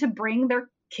them to bring their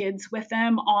kids with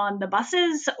them on the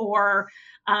buses, or,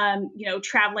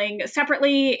 traveling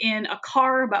separately in a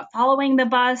car, but following the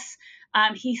bus.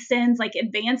 He sends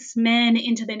advanced men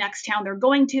into the next town they're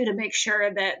going to make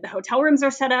sure that the hotel rooms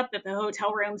are set up, that the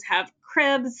hotel rooms have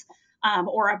cribs,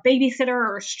 or a babysitter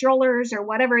or strollers or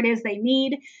whatever it is they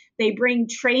need. They bring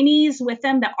trainees with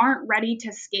them that aren't ready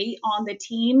to skate on the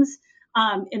teams.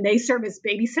 And they serve as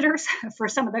babysitters for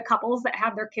some of the couples that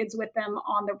have their kids with them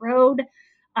on the road.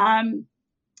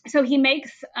 So he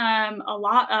makes a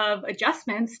lot of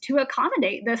adjustments to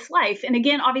accommodate this life. And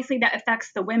again, obviously that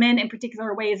affects the women in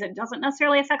particular ways. It doesn't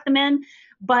necessarily affect the men,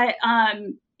 but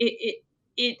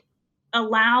it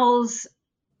allows,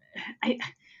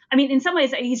 in some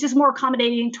ways he's just more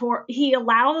accommodating he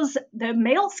allows the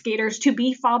male skaters to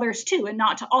be fathers too, and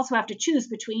not to also have to choose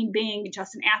between being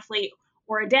just an athlete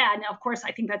or a dad. Now, of course,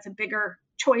 I think that's a bigger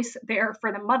choice there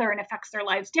for the mother and affects their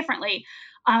lives differently.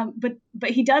 But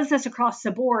he does this across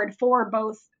the board for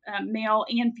both male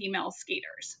and female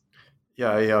skaters.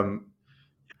 Yeah,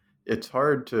 it's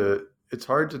hard to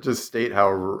just state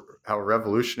how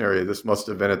revolutionary this must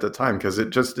have been at the time, because it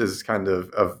just is kind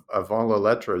of avant la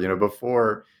lettre.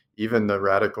 Before even the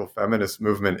radical feminist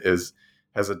movement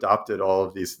has adopted all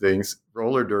of these things,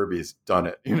 roller derby's done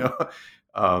it.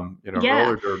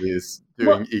 Roller derby's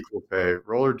doing equal pay,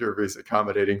 roller derby's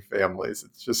accommodating families.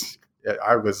 It's just,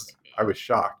 I was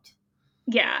shocked.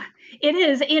 Yeah, it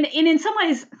is. And in some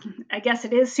ways, I guess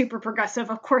it is super progressive.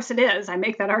 Of course it is. I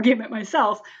make that argument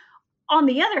myself. on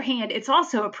the other hand, it's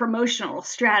also a promotional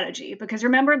strategy, because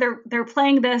remember, they're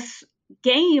playing this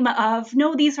game of,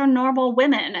 no, these are normal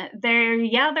women. They're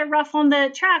rough on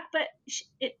the track, but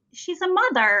she's a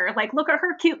mother. Like, look at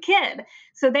her cute kid.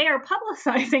 So they are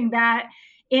publicizing that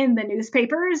in the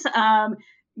newspapers,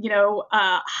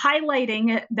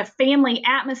 highlighting the family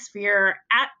atmosphere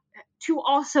to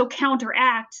also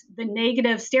counteract the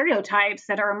negative stereotypes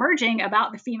that are emerging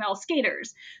about the female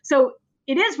skaters. So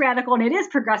it is radical and it is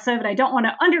progressive, and I don't want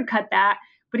to undercut that,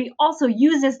 but he also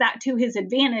uses that to his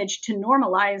advantage to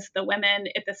normalize the women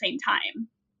at the same time.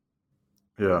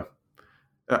 Yeah.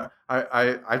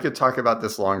 I could talk about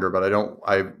this longer, but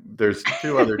there's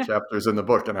 2 other chapters in the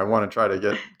book, and I want to try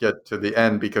to get to the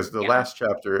end, because the last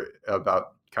chapter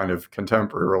about kind of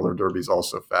contemporary roller derby is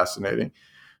also fascinating.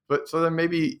 But so then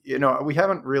maybe, we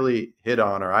haven't really hit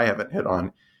on, or I haven't hit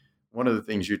on, one of the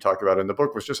things you talk about in the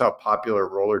book was just how popular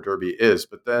roller derby is.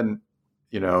 But then,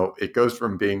 it goes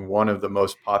from being one of the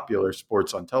most popular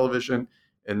sports on television,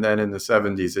 and then in the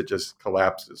 70s, it just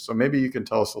collapses. So maybe you can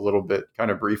tell us a little bit,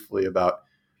 kind of briefly, about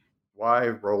why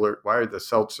the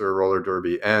Seltzer roller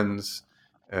derby ends,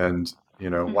 and,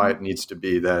 why it needs to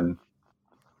be then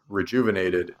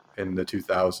rejuvenated in the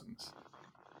 2000s.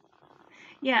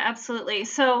 Yeah, absolutely.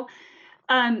 So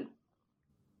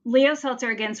Leo Seltzer,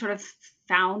 again, sort of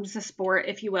founds the sport,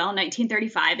 if you will, in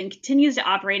 1935, and continues to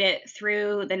operate it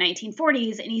through the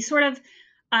 1940s. And he sort of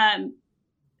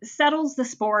settles the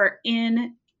sport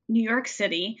in New York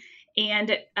City. And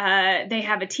they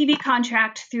have a TV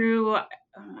contract through,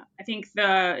 I think,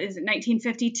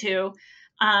 1952.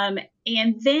 And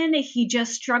then he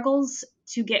just struggles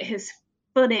to get his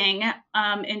footing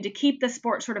and to keep the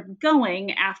sport sort of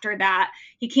going after that.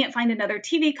 He can't find another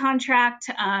TV contract,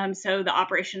 so the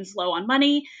operation's low on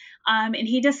money. And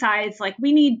he decides,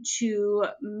 we need to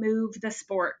move the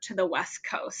sport to the West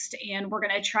Coast, and we're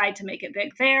going to try to make it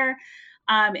big there.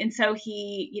 And so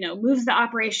he, moves the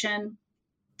operation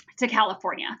to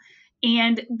California.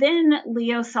 And then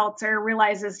Leo Seltzer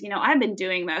realizes, I've been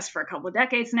doing this for a couple of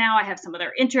decades now. I have some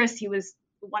other interests. He was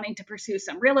wanting to pursue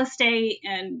some real estate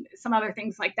and some other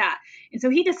things like that. And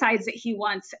so he decides that he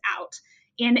wants out.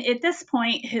 And at this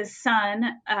point, his son,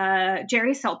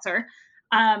 Jerry Seltzer,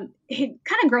 he'd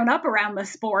kind of grown up around the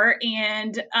sport,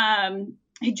 and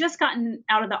he'd just gotten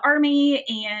out of the Army,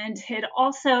 and had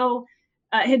also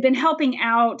had been helping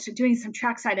out doing some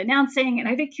trackside announcing. And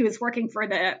I think he was working for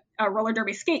the roller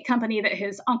derby skate company that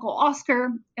his uncle Oscar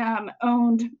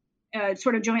owned,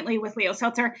 sort of jointly with Leo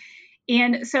Seltzer.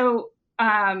 And so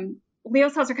Leo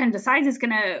Seltzer kind of decides he's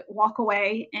going to walk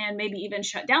away and maybe even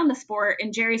shut down the sport.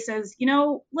 And Jerry says,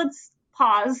 let's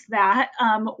pause that.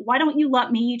 Why don't you let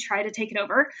me try to take it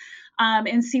over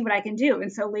and see what I can do?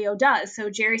 And so Leo does. So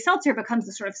Jerry Seltzer becomes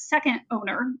the sort of second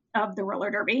owner of the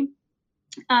roller derby.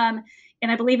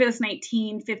 And I believe it was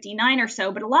 1959 or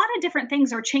so, but a lot of different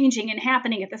things are changing and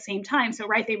happening at the same time. So,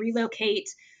 they relocate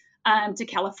to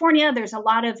California. There's a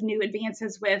lot of new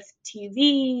advances with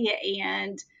TV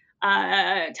and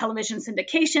television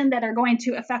syndication that are going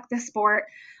to affect the sport.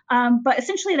 But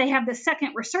essentially, they have the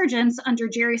second resurgence under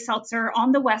Jerry Seltzer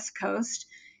on the West Coast.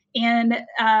 And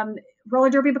roller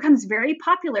derby becomes very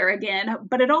popular again,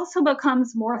 but it also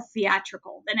becomes more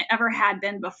theatrical than it ever had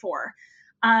been before.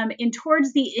 And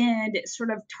towards the end, it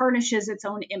sort of tarnishes its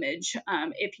own image,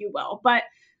 if you will. But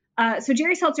so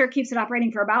Jerry Seltzer keeps it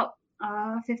operating for about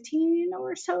 15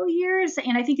 or so years.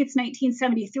 And I think it's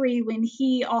 1973 when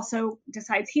he also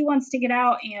decides he wants to get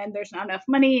out, and there's not enough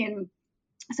money. And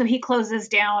so he closes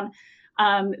down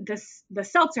the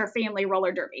Seltzer family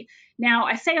roller derby. Now,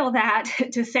 I say all that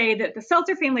to say that the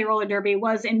Seltzer family roller derby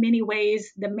was in many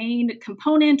ways the main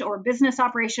component or business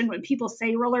operation when people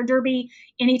say roller derby,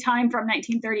 anytime from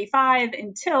 1935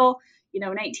 until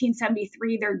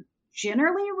 1973, they're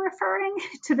generally referring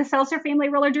to the Seltzer family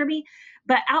roller derby.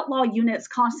 But outlaw units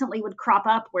constantly would crop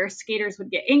up where skaters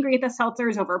would get angry at the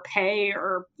Seltzers over pay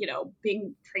or,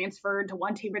 being transferred to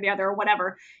one team or the other or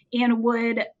whatever, and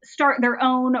would start their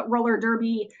own roller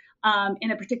derby in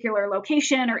a particular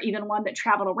location or even one that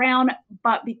traveled around.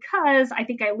 But because, I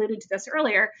think I alluded to this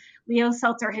earlier, Leo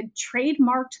Seltzer had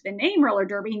trademarked the name roller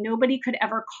derby, nobody could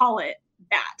ever call it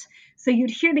that. So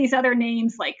you'd hear these other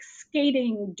names like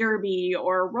skating derby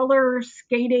or roller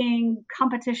skating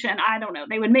competition. I don't know.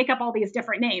 They would make up all these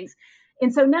different names.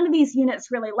 And so none of these units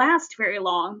really last very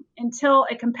long until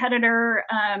a competitor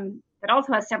that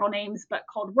also has several names, but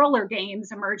called Roller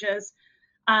Games emerges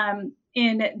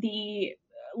in the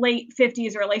late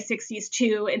 50s or late 60s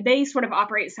too. And they sort of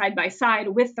operate side by side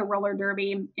with the roller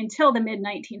derby until the mid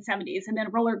 1970s. And then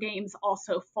Roller Games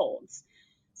also folds.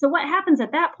 So what happens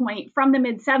at that point, from the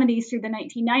mid-'70s through the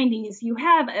 1990s, you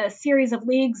have a series of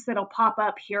leagues that'll pop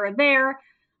up here or there,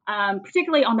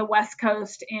 particularly on the West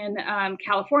Coast in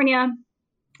California,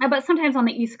 but sometimes on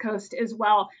the East Coast as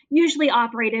well, usually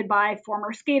operated by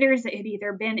former skaters that had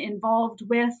either been involved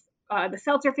with the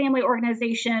Seltzer family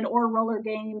organization or roller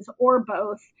games or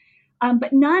both.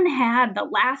 But none had the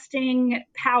lasting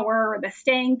power or the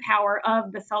staying power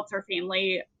of the Seltzer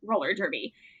family roller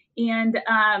derby. And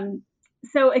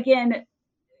so again,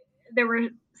 there were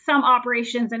some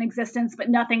operations in existence, but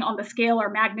nothing on the scale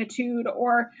or magnitude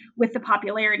or with the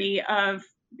popularity of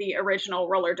the original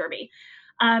roller derby.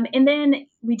 And then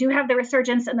we do have the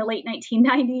resurgence in the late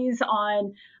 1990s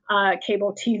on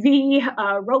cable TV.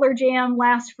 Roller Jam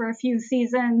lasts for a few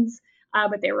seasons,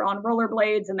 but they were on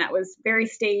rollerblades, and that was very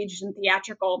staged and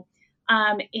theatrical.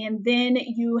 And then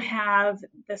you have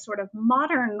the sort of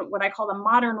modern, what I call the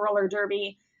modern roller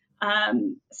derby,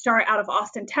 start out of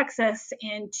Austin, Texas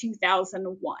in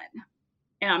 2001.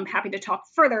 And I'm happy to talk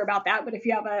further about that, but if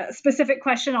you have a specific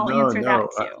question, I'll answer that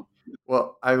too.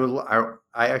 Well, I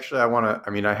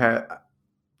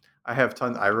have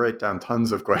tons. I write down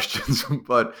tons of questions,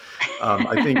 but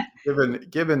I think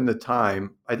given the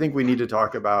time, I think we need to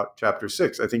talk about Chapter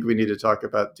 6. I think we need to talk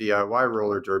about DIY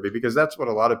roller derby, because that's what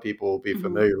a lot of people will be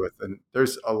familiar with, and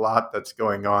there's a lot that's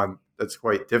going on that's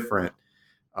quite different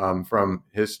from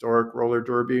historic roller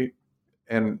derby,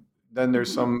 and then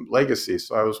there's some legacy.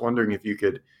 So I was wondering if you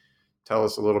could tell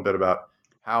us a little bit about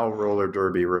how roller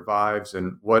derby revives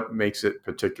and what makes it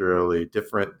particularly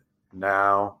different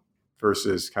now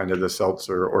versus kind of the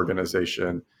Seltzer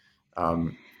organization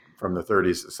from the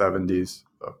 30s to 70s.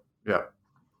 So, yeah.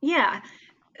 Yeah.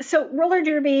 So roller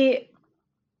derby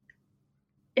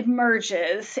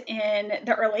emerges in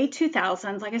the early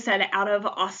 2000s, like I said, out of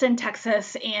Austin,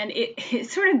 Texas. And it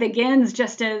sort of begins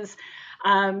just as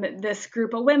this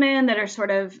group of women that are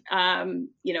sort of,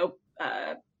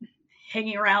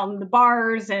 hanging around the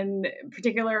bars and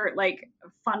particular like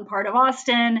fun part of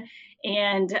Austin.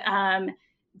 And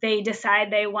they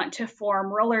decide they want to form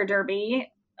roller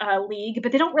derby league,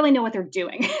 but they don't really know what they're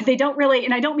doing. They don't really,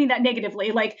 and I don't mean that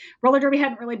negatively, like roller derby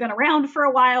hadn't really been around for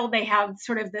a while. They have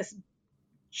sort of this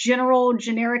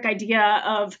generic idea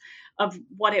of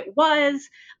what it was,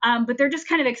 but they're just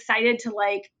kind of excited to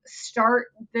like start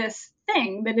this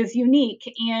thing that is unique.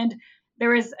 And there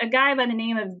was a guy by the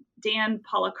name of Dan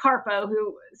Policarpo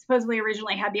who supposedly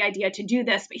originally had the idea to do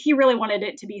this, but he really wanted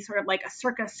it to be sort of like a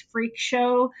circus freak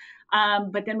show,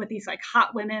 but then with these like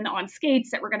hot women on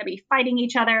skates that were going to be fighting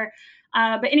each other.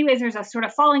 But anyways, there's a sort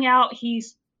of falling out. He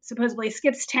supposedly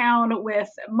skips town with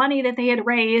money that they had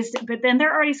raised, but then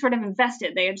they're already sort of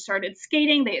invested. They had started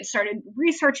skating. They had started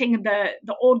researching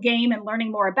the old game and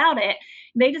learning more about it.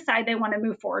 They decide they want to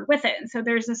move forward with it. And so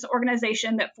there's this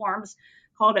organization that forms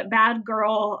called Bad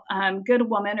Girl, Good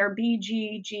Woman, or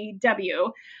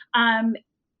BGGW,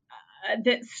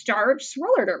 that starts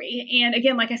roller derby. And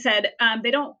again, like I said, they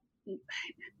don't,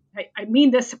 I mean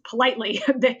this politely,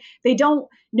 they don't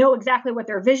know exactly what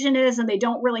their vision is, and they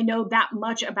don't really know that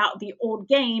much about the old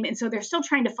game. And so they're still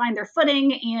trying to find their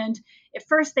footing. And at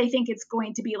first they think it's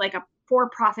going to be like a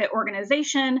for-profit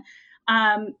organization.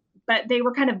 But they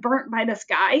were kind of burnt by this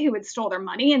guy who had stole their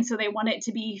money. And so they want it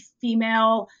to be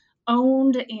female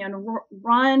owned and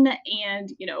run,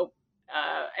 and,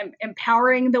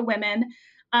 empowering the women.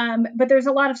 But there's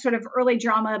a lot of sort of early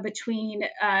drama between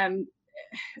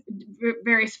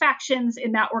various factions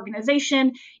in that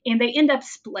organization, and they end up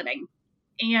splitting.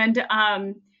 And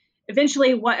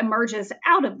eventually what emerges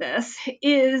out of this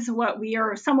is what we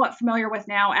are somewhat familiar with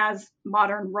now as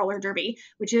modern roller derby,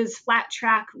 which is flat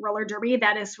track roller derby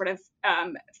that is sort of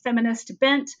feminist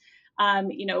bent,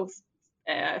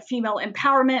 female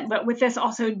empowerment, but with this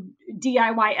also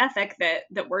DIY ethic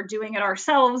that we're doing it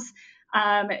ourselves,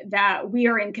 that we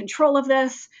are in control of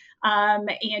this, and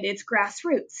it's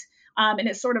grassroots. And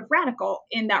it's sort of radical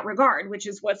in that regard, which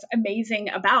is what's amazing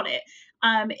about it.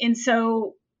 And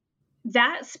so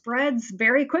that spreads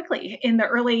very quickly in the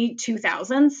early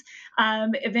 2000s.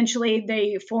 Eventually,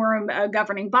 they form a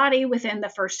governing body within the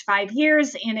first 5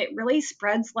 years, and it really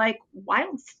spreads like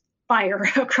wildfire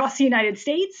across the United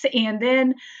States and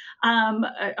then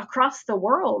across the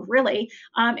world, really,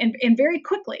 and very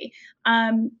quickly.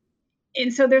 And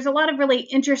so there's a lot of really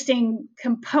interesting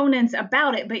components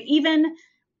about it, but even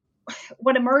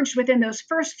what emerged within those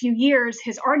first few years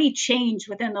has already changed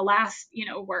within the last,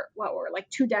 we're like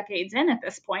 2 decades in at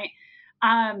this point,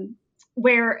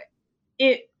 where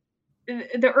it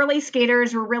the early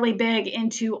skaters were really big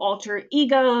into alter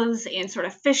egos and sort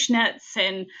of fishnets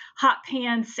and hot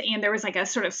pants. And there was like a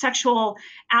sort of sexual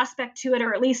aspect to it,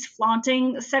 or at least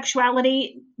flaunting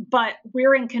sexuality. But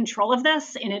we're in control of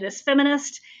this, and it is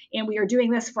feminist, and we are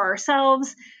doing this for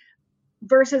ourselves.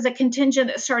 Versus a contingent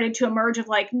that started to emerge of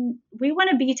like, we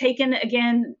want to be taken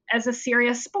again as a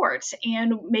serious sport,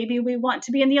 and maybe we want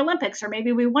to be in the Olympics, or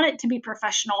maybe we want it to be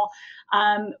professional.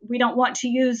 We don't want to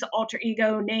use alter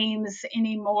ego names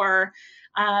anymore,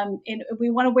 and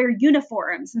we want to wear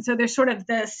uniforms. And so there's sort of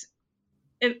this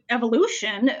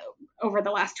evolution over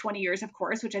the last 20 years, of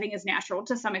course, which I think is natural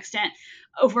to some extent,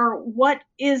 over what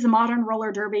is modern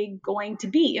roller derby going to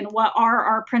be, and what are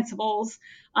our principles,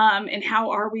 and how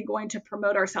are we going to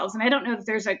promote ourselves. And I don't know if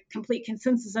there's a complete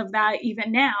consensus of that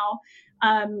even now,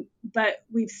 but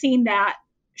we've seen that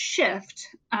shift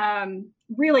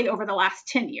really over the last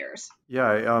 10 years.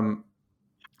 Yeah,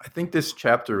 I think this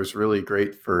chapter was really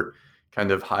great for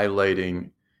kind of highlighting,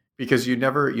 because you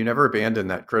never abandon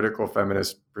that critical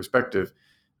feminist perspective.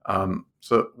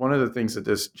 So one of the things that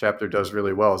this chapter does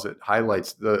really well is it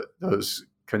highlights those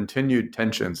continued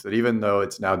tensions, that even though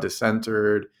it's now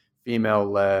decentered,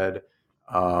 female-led,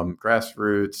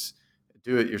 grassroots,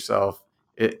 do-it-yourself,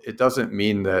 it doesn't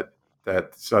mean that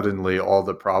suddenly all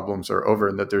the problems are over,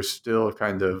 and that there's still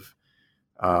kind of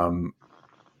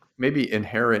maybe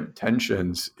inherent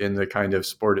tensions in the kind of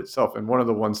sport itself. And one of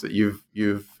the ones that you've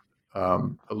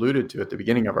alluded to at the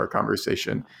beginning of our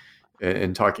conversation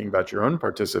in talking about your own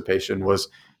participation was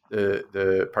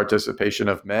the participation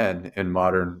of men in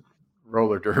modern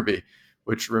roller derby,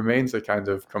 which remains a kind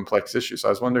of complex issue. So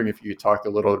I was wondering if you could talk a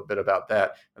little bit about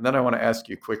that. And then I want to ask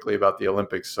you quickly about the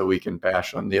Olympics so we can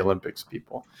bash on the Olympics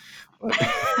people.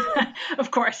 Of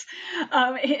course.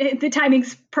 The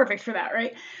timing's perfect for that,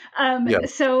 right? Yeah.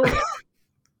 So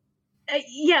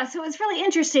it's really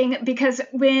interesting, because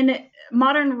when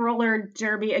modern roller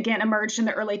derby again emerged in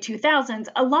the early 2000s,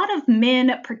 a lot of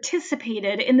men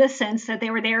participated in the sense that they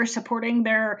were there supporting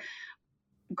their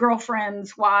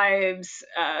girlfriends, wives,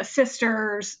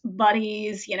 sisters,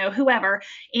 buddies, whoever.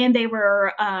 And they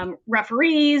were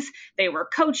referees, they were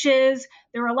coaches.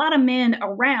 There were a lot of men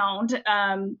around,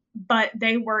 but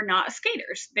they were not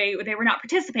skaters. They were not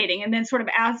participating. And then sort of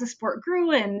as the sport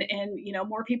grew and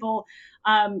more people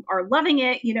are loving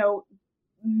it,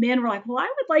 men were like, well,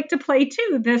 I would like to play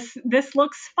too. This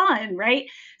looks fun, right?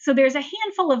 So there's a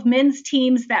handful of men's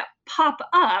teams that pop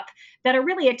up that are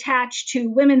really attached to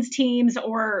women's teams,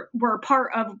 or were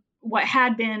part of what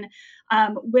had been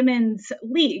women's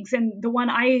leagues. And the one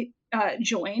I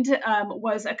joined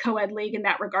was a co-ed league in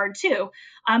that regard too.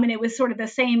 And it was sort of the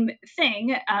same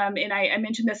thing. And I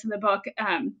mentioned this in the book.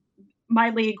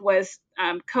 My league was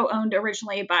co-owned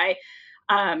originally by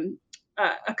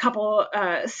a couple,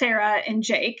 Sarah and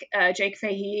Jake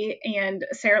Fahey and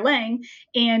Sarah Lang.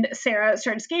 And Sarah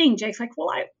started skating. Jake's like,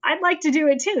 well, I'd like to do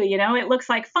it too. It looks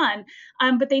like fun.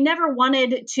 But they never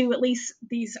wanted to, at least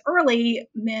these early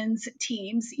men's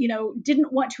teams,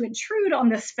 didn't want to intrude on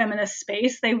this feminist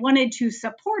space. They wanted to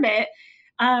support it.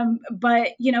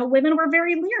 But women were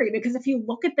very leery, because if you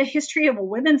look at the history of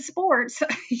women's sports,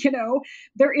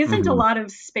 there isn't a lot of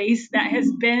space that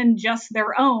has been just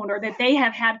their own, or that they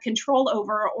have had control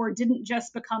over, or didn't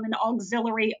just become an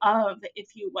auxiliary of, if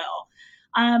you will.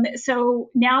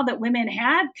 So now that women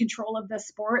had control of the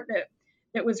sport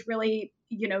that was really,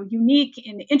 unique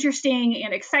and interesting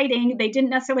and exciting, they didn't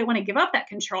necessarily want to give up that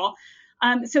control.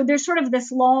 So there's sort of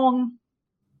this long,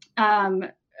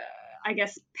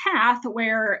 path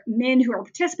where men who are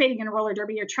participating in roller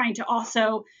derby are trying to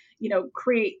also,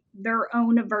 create their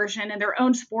own version and their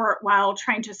own sport while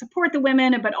trying to support the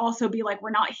women, but also be like,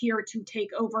 we're not here to take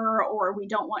over, or we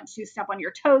don't want to step on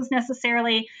your toes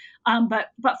necessarily. But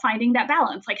finding that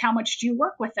balance, like how much do you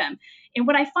work with them? And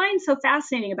what I find so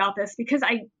fascinating about this, because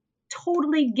I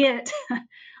totally get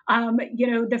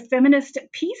the feminist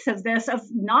piece of this, of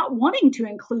not wanting to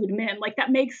include men, like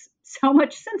that makes so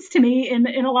much sense to me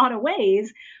in a lot of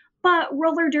ways. But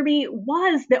roller derby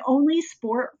was the only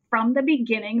sport from the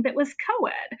beginning that was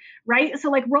co-ed, right?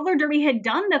 So like roller derby had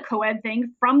done the co-ed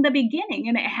thing from the beginning,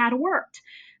 and it had worked.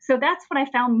 So that's what I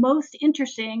found most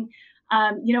interesting,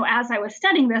 as I was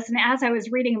studying this, and as I was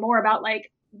reading more about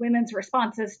like women's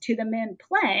responses to the men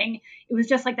playing. It was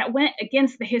just like that went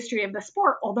against the history of the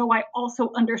sport, although I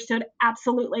also understood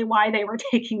absolutely why they were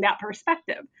taking that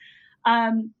perspective.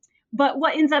 But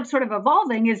what ends up sort of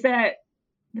evolving is that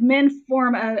the men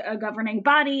form a governing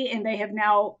body, and they have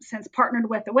now since partnered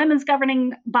with the women's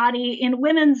governing body. And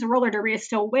women's roller derby is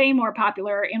still way more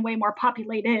popular and way more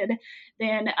populated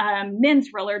than men's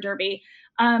roller derby.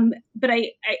 But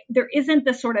there isn't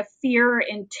the sort of fear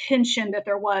and tension that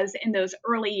there was in those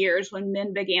early years when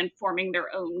men began forming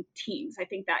their own teams. I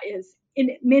think that is in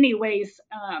many ways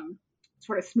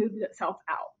sort of smoothed itself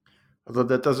out. Although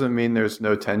that doesn't mean there's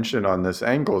no tension on this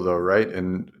angle, though, right?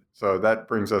 And so that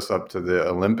brings us up to the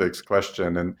Olympics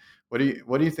question. And what do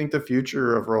you think the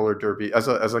future of roller derby, as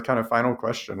a kind of final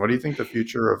question, what do you think the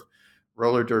future of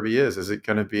roller derby is? Is it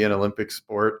going to be an Olympic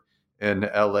sport in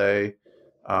LA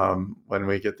when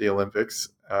we get the Olympics,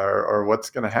 or what's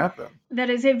going to happen? That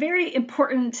is a very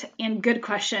important and good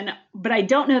question, but I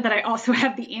don't know that I also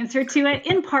have the answer to it,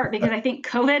 in part because I think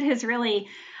COVID has really,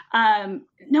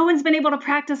 no one's been able to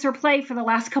practice or play for the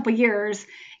last couple of years.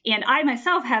 And I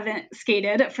myself haven't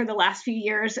skated for the last few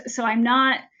years. So I'm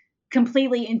not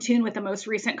completely in tune with the most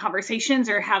recent conversations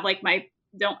or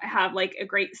don't have like a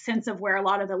great sense of where a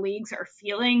lot of the leagues are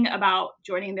feeling about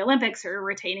joining the Olympics or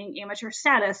retaining amateur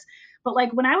status. But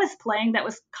like when I was playing, that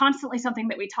was constantly something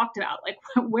that we talked about, like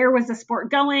where was the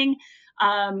sport going?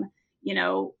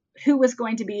 Who was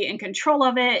going to be in control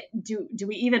of it? Do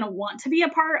we even want to be a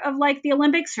part of like the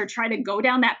Olympics or try to go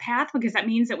down that path? Because that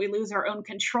means that we lose our own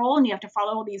control and you have to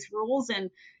follow all these rules. And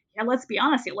yeah, let's be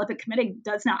honest, the Olympic Committee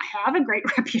does not have a great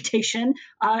reputation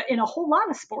in a whole lot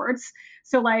of sports.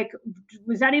 So like,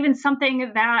 was that even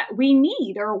something that we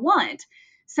need or want?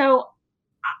 So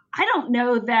I don't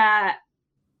know that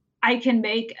I can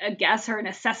make a guess or an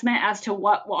assessment as to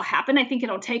what will happen. I think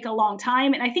it'll take a long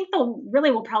time. And I think there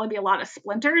really will probably be a lot of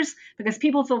splinters because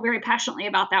people feel very passionately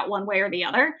about that one way or the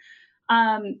other.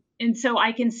 And so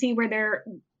I can see where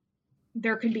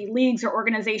there could be leagues or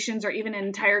organizations or even an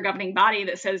entire governing body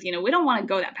that says, we don't want to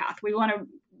go that path. We want to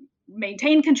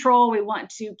maintain control. We want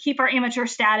to keep our amateur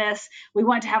status. We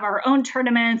want to have our own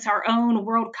tournaments, our own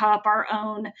World Cup, our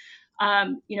own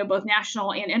both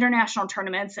national and international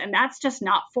tournaments. And that's just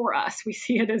not for us. We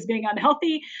see it as being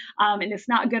unhealthy and it's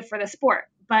not good for the sport.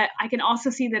 But I can also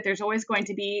see that there's always going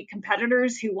to be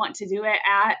competitors who want to do it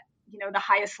at, the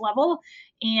highest level.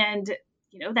 And,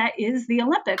 that is the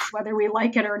Olympics, whether we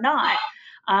like it or not.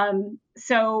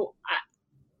 So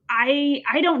I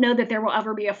don't know that there will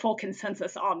ever be a full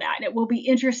consensus on that. And it will be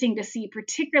interesting to see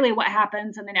particularly what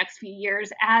happens in the next few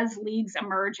years as leagues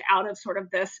emerge out of sort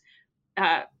of this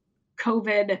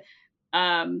COVID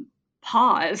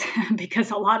pause,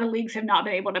 because a lot of leagues have not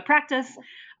been able to practice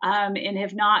and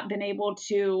have not been able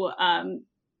to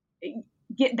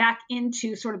get back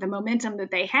into sort of the momentum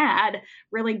that they had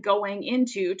really going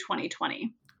into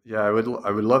 2020. Yeah, I would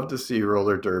love to see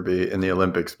roller derby in the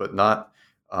Olympics, but not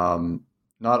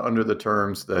under the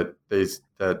terms that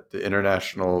the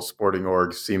international sporting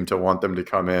orgs seem to want them to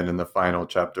come in the final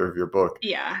chapter of your book.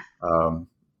 Yeah.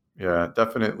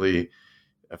 Definitely.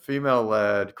 A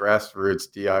female-led, grassroots,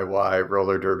 DIY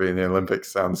roller derby in the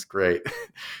Olympics sounds great.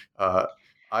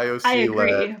 IOC-led, I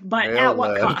agree, but at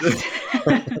what cost?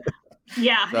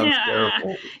 Yeah.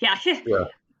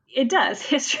 It does.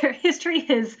 History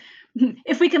is,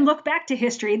 if we can look back to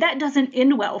history, that doesn't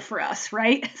end well for us,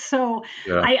 right? So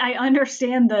yeah. I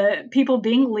understand the people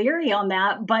being leery on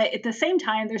that, but at the same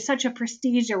time, there's such a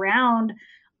prestige around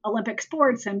Olympic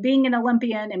sports and being an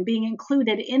Olympian and being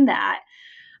included in that.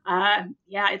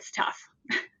 It's tough.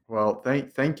 Well,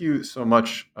 thank you so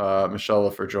much, Michelle,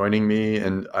 for joining me.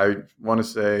 And I want to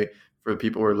say for the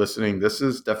people who are listening, this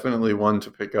is definitely one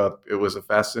to pick up. It was a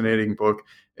fascinating book.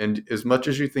 And as much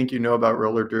as you think you know about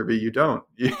roller derby, you don't.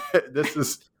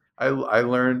 I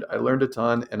learned a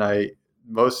ton, and I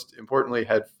most importantly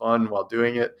had fun while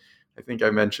doing it. I think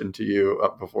I mentioned to you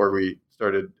before we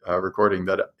started recording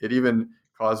that it even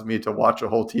caused me to watch a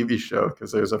whole TV show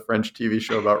because there's a French TV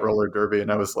show about roller derby.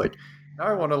 And I was like, now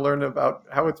I want to learn about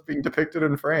how it's being depicted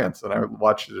in France. And I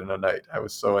watched it in a night. I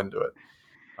was so into it.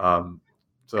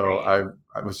 So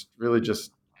I was really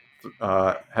just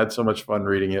had so much fun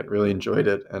reading it, really enjoyed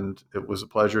it. And it was a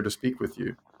pleasure to speak with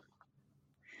you.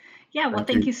 Yeah, well,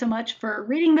 thank you so much for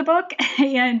reading the book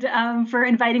and for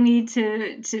inviting me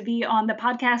to be on the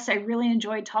podcast. I really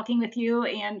enjoyed talking with you.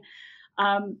 And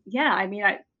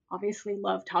I obviously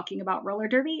love talking about roller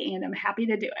derby, and I'm happy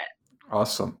to do it.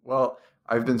 Awesome. Well,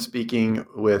 I've been speaking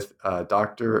with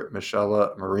Dr.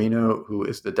 Michelle Marino, who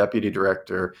is the Deputy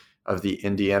Director of the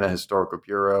Indiana Historical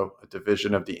Bureau, a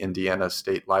division of the Indiana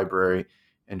State Library,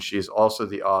 and she's also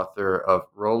the author of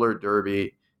Roller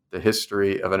Derby, The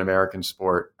History of an American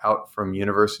Sport, out from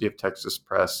University of Texas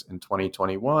Press in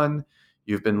 2021.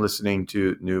 You've been listening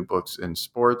to New Books in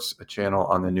Sports, a channel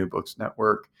on the New Books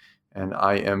Network. And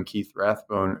I am Keith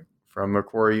Rathbone from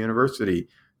Macquarie University.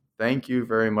 Thank you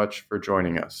very much for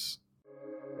joining us.